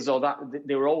I feel as though that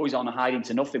they were always on a hiding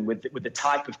to nothing with the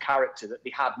type of character that they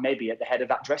had maybe at the head of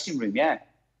that dressing room. Yeah.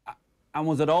 And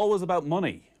was it always about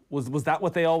money? Was that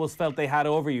what they always felt they had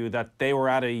over you, that they were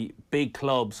at a big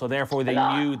club, so therefore they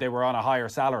knew they were on a higher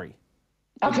salary?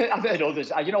 I've heard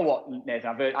others. You know what, Nathan?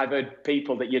 I've heard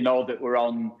people that that were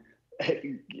on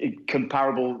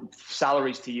comparable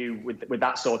salaries to you with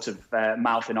that sort of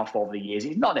mouthing off over the years.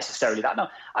 It's not necessarily that. No,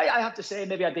 I have to say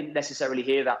maybe I didn't necessarily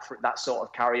hear that sort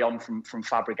of carry on from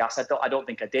Fabregas. I don't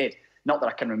think I did. Not that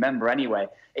I can remember anyway.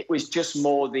 It was just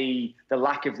more the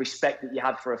lack of respect that you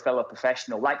had for a fellow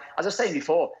professional. Like, as I was saying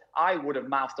before, I would have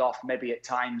mouthed off maybe at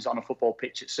times on a football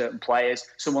pitch at certain players.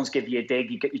 Someone's give you a dig,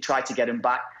 you try to get them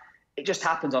back. It just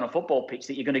happens on a football pitch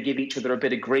that you're going to give each other a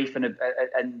bit of grief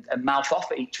and mouth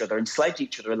off at each other and sledge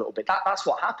each other a little bit. That's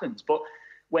what happens. But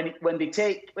when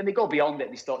they go beyond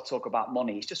it, they start to talk about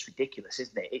money. It's just ridiculous,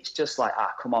 isn't it? It's just like,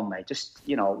 come on, mate. Just,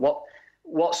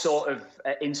 what sort of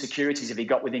insecurities have you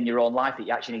got within your own life that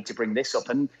you actually need to bring this up?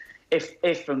 And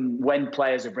if and when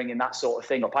players are bringing that sort of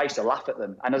thing up, I used to laugh at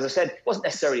them. And as I said, it wasn't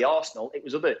necessarily Arsenal. It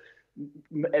was other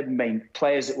main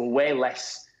players that were way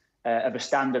less of a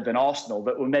standard than Arsenal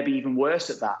that were maybe even worse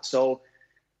at that. So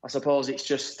I suppose it's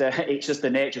just the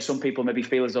nature. Some people maybe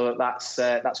feel as though that's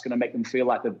going to make them feel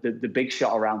like the big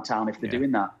shot around town if they're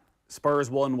doing that.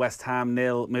 Spurs 1, West Ham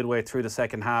 0 midway through the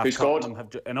second half. Who scored?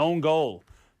 An own goal.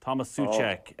 Thomas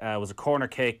Souček was a corner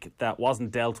kick that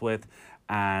wasn't dealt with,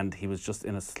 and he was just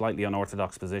in a slightly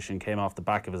unorthodox position, came off the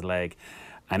back of his leg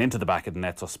and into the back of the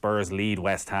net. So Spurs lead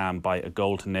West Ham by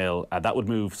 1-0. That would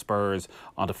move Spurs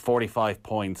onto 45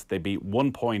 points. They'd be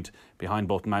 1 point behind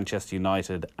both Manchester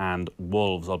United and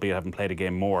Wolves, albeit having played a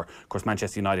game more. Of course,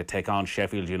 Manchester United take on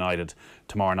Sheffield United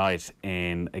tomorrow night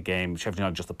in a game. Sheffield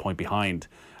United just a point behind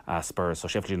Spurs. So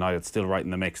Sheffield United still right in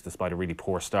the mix despite a really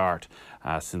poor start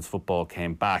since football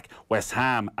came back. West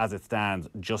Ham, as it stands,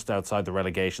 just outside the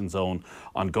relegation zone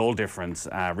on goal difference.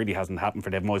 Really hasn't happened for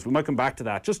Dave Moyes. We might come back to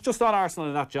that. Just on Arsenal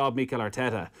and that job Mikel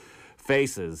Arteta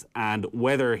faces and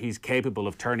whether he's capable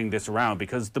of turning this around,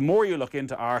 because the more you look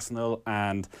into Arsenal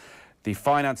and the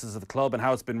finances of the club and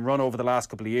how it's been run over the last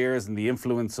couple of years, and the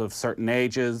influence of certain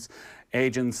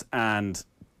agents, and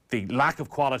the lack of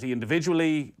quality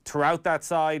individually throughout that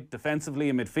side, defensively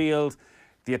in midfield,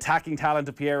 the attacking talent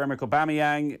of Pierre-Emerick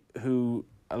Aubameyang, who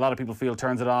a lot of people feel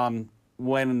turns it on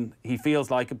when he feels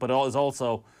like it, but is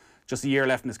also just a year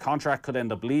left in his contract, could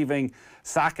end up leaving.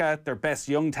 Saka, their best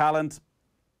young talent,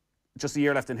 just a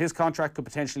year left in his contract, could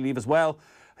potentially leave as well.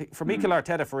 For Mikel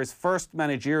Arteta, for his first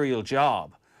managerial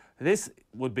job, this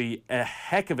would be a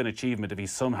heck of an achievement if he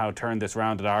somehow turned this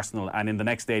round at Arsenal and in the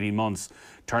next 18 months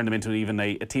turned them into even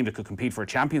a team that could compete for a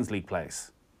Champions League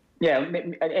place. Yeah,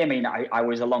 I mean, I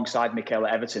was alongside Mikel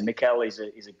at Everton. Mikel is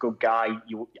a good guy.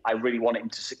 I really wanted him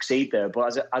to succeed there.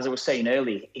 But as I was saying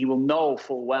earlier, he will know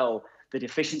full well the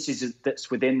deficiencies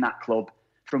that's within that club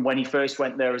from when he first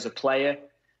went there as a player.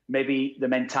 Maybe the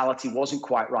mentality wasn't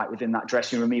quite right within that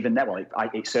dressing room even then. Well,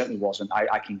 it certainly wasn't.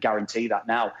 I can guarantee that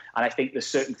now. And I think there's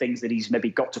certain things that he's maybe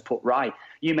got to put right.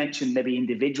 You mentioned maybe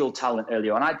individual talent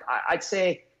earlier, and I'd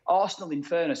say Arsenal, in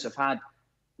fairness, have had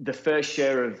the first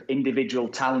share of individually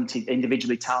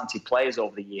talented players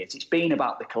over the years. It's been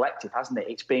about the collective, hasn't it?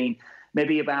 It's been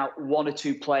maybe about one or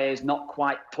two players not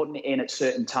quite putting it in at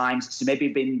certain times. It's maybe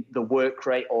been the work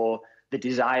rate or the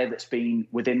desire that's been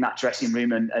within that dressing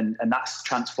room, and that's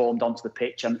transformed onto the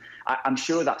pitch. And I'm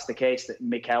sure that's the case that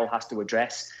Mikel has to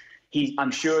address.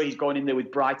 I'm sure he's going in there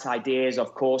with bright ideas.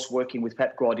 Of course, working with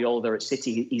Pep Guardiola there at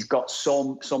City, he's got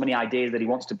so many ideas that he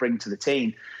wants to bring to the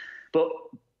team. But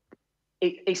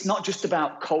it's not just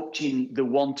about coaching the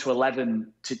 1 to 11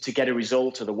 to get a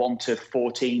result, or the 1 to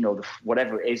 14, or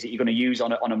whatever it is that you're going to use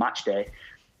on a match day.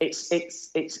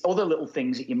 It's other little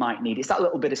things that you might need. It's that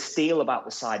little bit of steel about the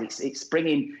side. It's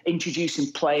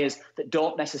introducing players that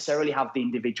don't necessarily have the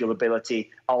individual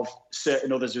ability of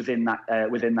certain others within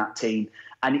that team.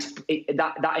 And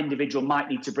that individual might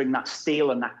need to bring that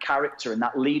steel and that character and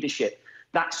that leadership.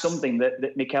 That's something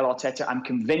that Mikel Arteta, I'm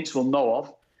convinced, will know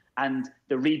of. And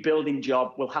the rebuilding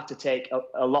job will have to take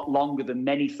a lot longer than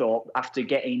many thought after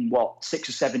getting, 6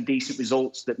 or 7 decent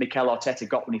results that Mikel Arteta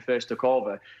got when he first took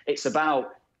over. It's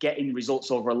about getting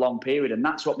results over a long period, and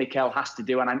that's what Mikel has to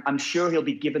do. And I'm sure he'll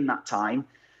be given that time.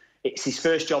 It's his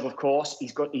first job, of course.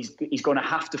 He's going to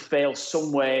have to fail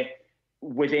somewhere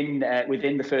within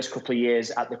the first couple of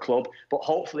years at the club. But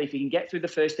hopefully, if he can get through the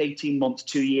first 18 months,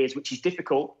 2 years, which is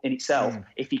difficult in itself,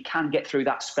 if he can get through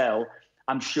that spell,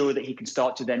 I'm sure that he can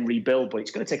start to then rebuild. But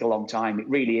it's going to take a long time. It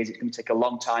really is. It's going to take a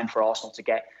long time for Arsenal to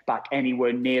get back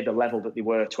anywhere near the level that they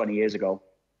were 20 years ago.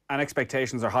 And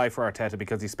expectations are high for Arteta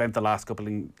because he spent the last couple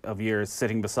of years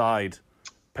sitting beside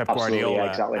Pep Guardiola, yeah,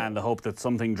 exactly. And the hope that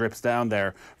something drips down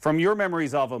there. From your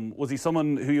memories of him, was he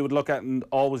someone who you would look at and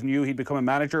always knew he'd become a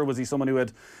manager? Was he someone who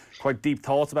had quite deep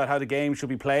thoughts about how the game should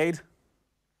be played?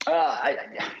 I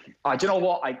don't know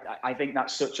what. I think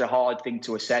that's such a hard thing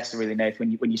to assess, really,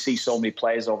 Nathan. When you see so many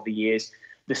players over the years,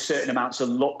 there's certain amounts of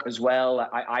luck as well.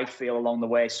 I feel along the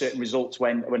way, certain results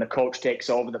when a coach takes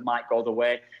over that might go the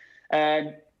way.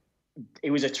 He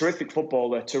was a terrific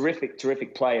footballer,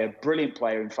 terrific player, brilliant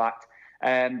player, in fact.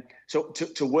 So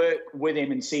to work with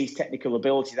him and see his technical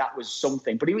ability, that was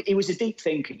something. But he was a deep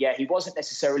thinker, yeah. He wasn't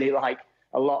necessarily like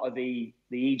a lot of the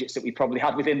Egypts that we probably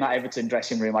had within that Everton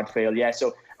dressing room, I'd feel, yeah.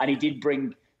 So, and he did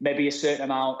bring maybe a certain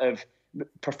amount of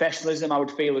professionalism, I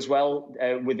would feel, as well,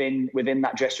 within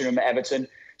that dressing room at Everton.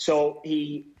 So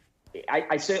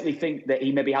I certainly think that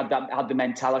he maybe had the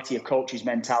mentality, a coach's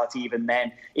mentality even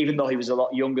then. Even though he was a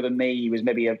lot younger than me, he was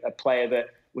maybe a player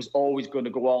that was always going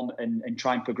to go on and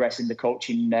try and progress in the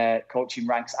coaching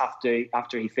ranks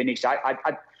after he finished.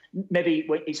 Maybe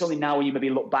it's only now when you maybe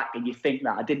look back and you think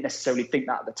that. I didn't necessarily think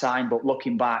that at the time, but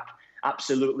looking back,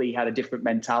 absolutely he had a different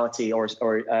mentality or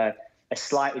a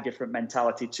slightly different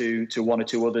mentality to one or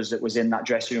two others that was in that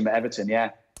dressing room at Everton,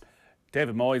 yeah.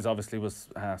 David Moyes obviously was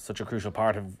such a crucial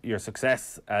part of your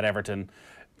success at Everton.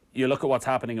 You look at what's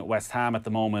happening at West Ham at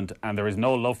the moment, and there is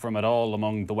no love for him at all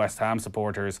among the West Ham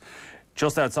supporters.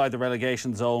 Just outside the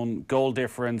relegation zone, goal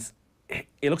difference.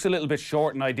 He looks a little bit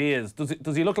short in ideas.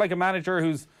 Does he look like a manager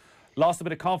who's lost a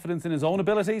bit of confidence in his own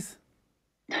abilities?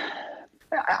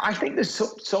 I think there's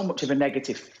so much of a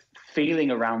negative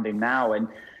feeling around him now, and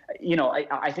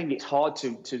I think it's hard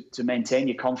to maintain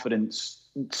your confidence.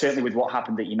 Certainly with what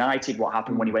happened at United, what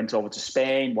happened when he went over to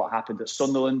Spain, what happened at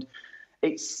Sunderland.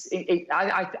 I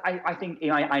think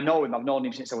I know him. I've known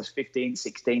him since I was 15,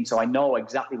 16, so I know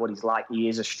exactly what he's like. He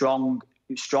is a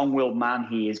strong-willed man.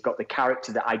 He has got the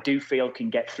character that I do feel can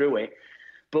get through it.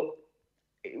 But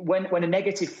when a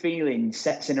negative feeling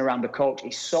sets in around a coach,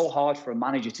 it's so hard for a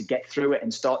manager to get through it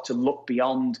and start to look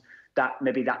beyond that,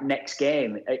 maybe that next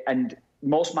game. And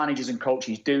most managers and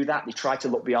coaches do that. They try to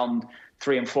look beyond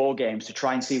 3 and 4 games to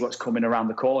try and see what's coming around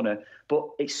the corner. But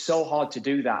it's so hard to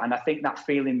do that. And I think that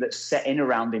feeling that's set in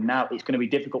around him now, it's going to be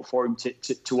difficult for him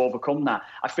to overcome that.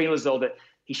 I feel as though that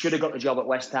he should have got the job at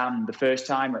West Ham the first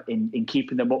time in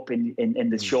keeping them up in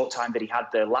the short time that he had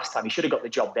the last time. He should have got the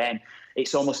job then.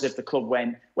 It's almost as if the club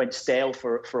went stale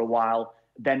for a while.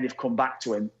 Then they've come back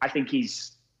to him. I think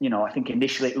I think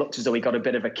initially it looked as though he got a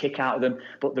bit of a kick out of them,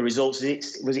 but the results,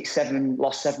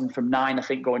 lost 7 from 9, I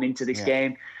think, going into this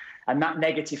game. And that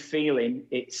negative feeling,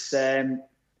 it's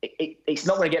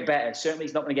not going to get better. Certainly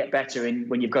it's not going to get better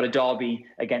when you've got a derby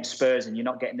against Spurs and you're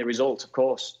not getting the result, of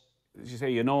course. As you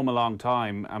say, you know him a long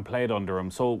time and played under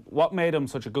him. So what made him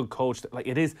such a good coach?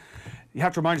 You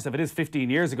have to remind yourself, it is 15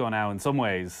 years ago now in some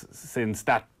ways since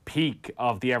that peak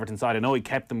of the Everton side. I know he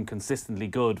kept them consistently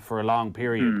good for a long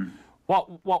period.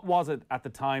 What was it at the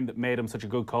time that made him such a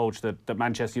good coach that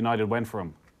Manchester United went for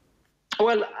him?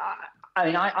 Well,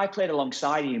 I played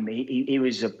alongside him. He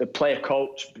was a player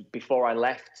coach before I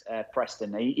left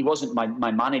Preston. He wasn't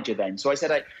my manager then. So I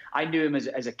said I knew him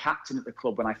as a captain at the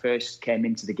club when I first came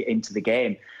into the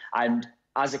game. And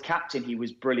as a captain, he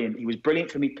was brilliant. He was brilliant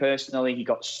for me personally. He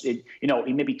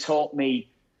maybe taught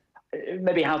me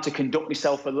maybe how to conduct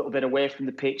myself a little bit away from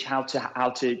the pitch, how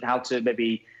to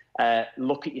maybe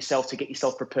look at yourself to get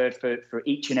yourself prepared for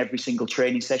each and every single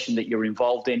training session that you're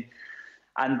involved in.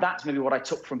 And that's maybe what I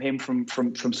took from him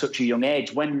from such a young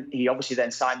age. When he obviously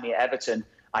then signed me at Everton,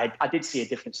 I did see a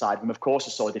different side of him. Of course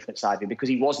I saw a different side of him because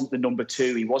he wasn't the number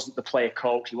 2, he wasn't the player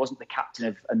coach, he wasn't the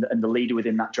captain and the leader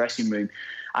within that dressing room.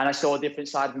 And I saw a different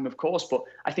side of him, of course, but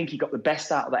I think he got the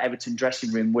best out of that Everton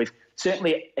dressing room with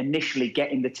certainly initially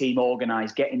getting the team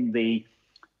organised, getting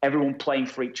everyone playing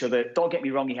for each other. Don't get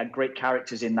me wrong, he had great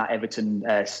characters in that Everton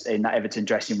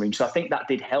dressing room. So I think that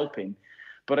did help him.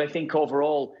 But I think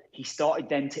overall, he started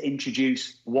then to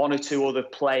introduce 1 or 2 other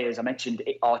players. I mentioned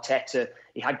Arteta.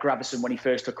 He had Gravesen when he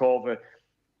first took over.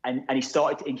 And he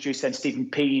started to introduce then Stephen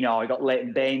Pienaar. He got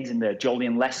Leighton Baines in there,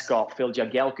 Julian Lescott, Phil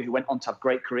Jagielka, who went on to have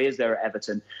great careers there at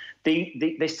Everton.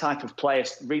 This type of player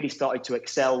really started to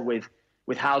excel with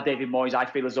how David Moyes, I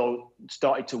feel as though,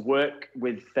 started to work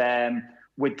with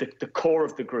the core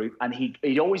of the group, and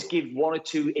he'd always give 1 or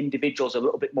 2 individuals a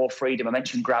little bit more freedom. I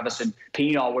mentioned Gravesen.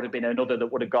 Pienaar would have been another that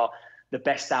would have got the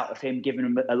best out of him, giving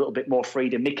him a little bit more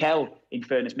freedom. Mikel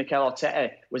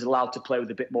Arteta was allowed to play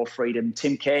with a bit more freedom.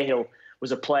 Tim Cahill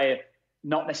was a player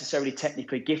not necessarily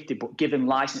technically gifted, but given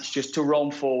license just to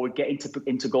roam forward, get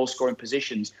into goal-scoring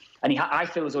positions. And I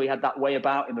feel as though he had that way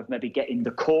about him of maybe getting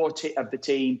the core of the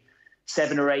team,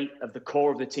 7 or 8 of the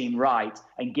core of the team right,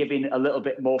 and giving a little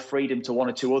bit more freedom to 1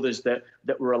 or 2 others that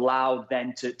were allowed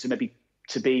then to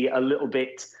be a little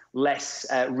bit less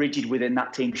rigid within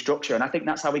that team structure. And I think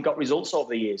that's how we got results over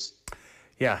the years.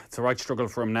 Yeah, it's a right struggle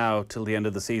for him now till the end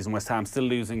of the season. West Ham still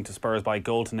losing to Spurs by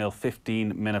 1-0,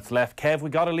 15 minutes left. Kev,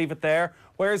 we got to leave it there.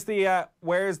 Where are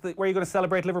you going to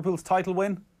celebrate Liverpool's title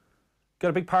win? Got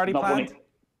a big party planned?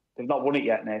 They've not won it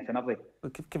yet, Nathan, have they?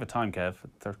 Well, give it time, Kev.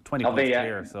 They're 20 points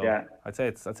clear, so yeah. I'd say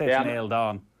it's nailed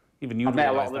on. Even you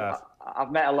realise that.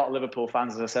 I've met a lot of Liverpool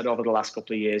fans, as I said, over the last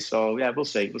couple of years. So yeah, we'll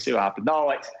see. We'll see what happens.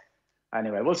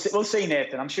 Anyway, we'll see,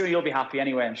 Nathan. I'm sure you'll be happy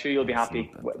anyway. I'm sure you'll be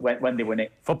happy when they win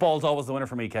it. Football's always the winner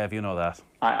for me, Kev. You know that.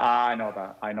 I know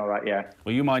that. I know that, yeah.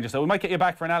 Well, you mind yourself. We might get you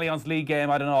back for an Allianz League game,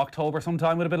 I don't know, October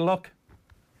sometime with a bit of luck.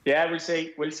 Yeah, we'll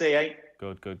see. We'll see, eh?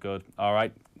 Good. All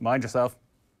right. Mind yourself.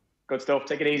 Good stuff.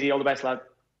 Take it easy. All the best, lad.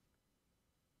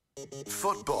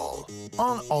 Football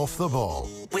on Off the Ball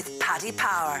with Paddy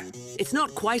Power. It's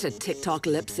not quite a TikTok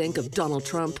lip sync of Donald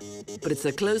Trump, but it's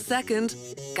a close second.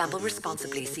 Gamble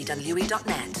responsibly.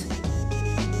 CWE.net.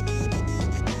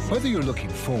 Whether you're looking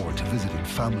forward to visiting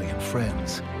family and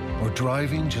friends or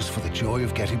driving just for the joy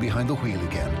of getting behind the wheel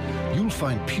again, you'll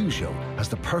find Peugeot as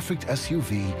the perfect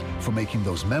SUV for making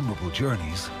those memorable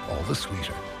journeys all the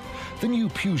sweeter. The new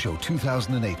Peugeot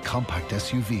 2008 compact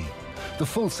SUV, the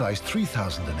full-size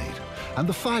 3008 and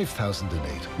the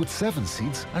 5008 with 7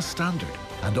 seats as standard,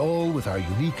 and all with our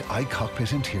unique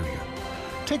iCockpit interior.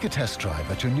 Take a test drive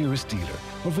at your nearest dealer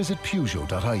or visit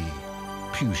Peugeot.ie.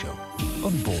 Peugeot,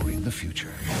 unboring the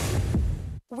future.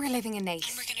 We're living in Nace.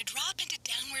 And we're going to drop into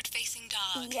downward facing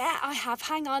dog. Yeah, I have.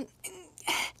 Hang on.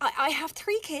 I have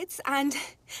 3 kids and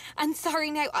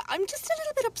sorry now, I'm just a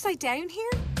little bit upside down here.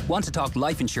 Want to talk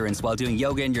life insurance while doing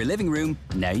yoga in your living room?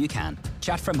 Now you can.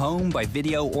 Chat from home, by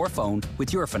video or phone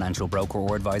with your financial broker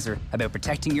or advisor about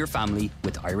protecting your family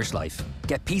with Irish Life.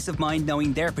 Get peace of mind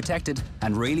knowing they're protected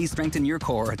and really strengthen your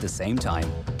core at the same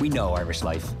time. We know Irish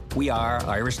Life. We are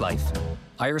Irish Life.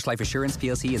 Irish Life Assurance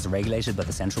plc is regulated by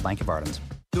the Central Bank of Ireland.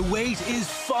 The The wait is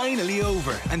finally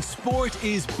over and sport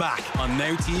is back on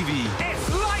Now TV. It's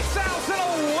lights out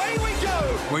and away we go!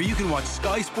 Where you can watch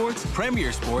Sky Sports,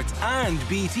 Premier Sports and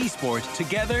BT Sport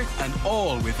together and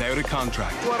all without a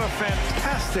contract. What a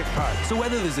fantastic part. So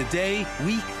whether there's a day,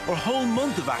 week or whole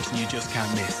month of action you just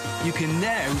can't miss, you can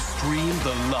now stream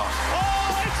the lot.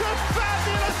 Oh, it's a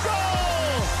fabulous goal!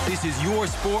 This is your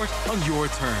sport on your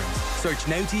terms. Search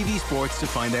Now TV Sports to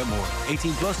find out more.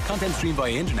 18 plus, content streamed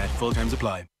via internet. Full terms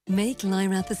apply. Make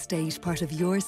Lyrath Estate part of your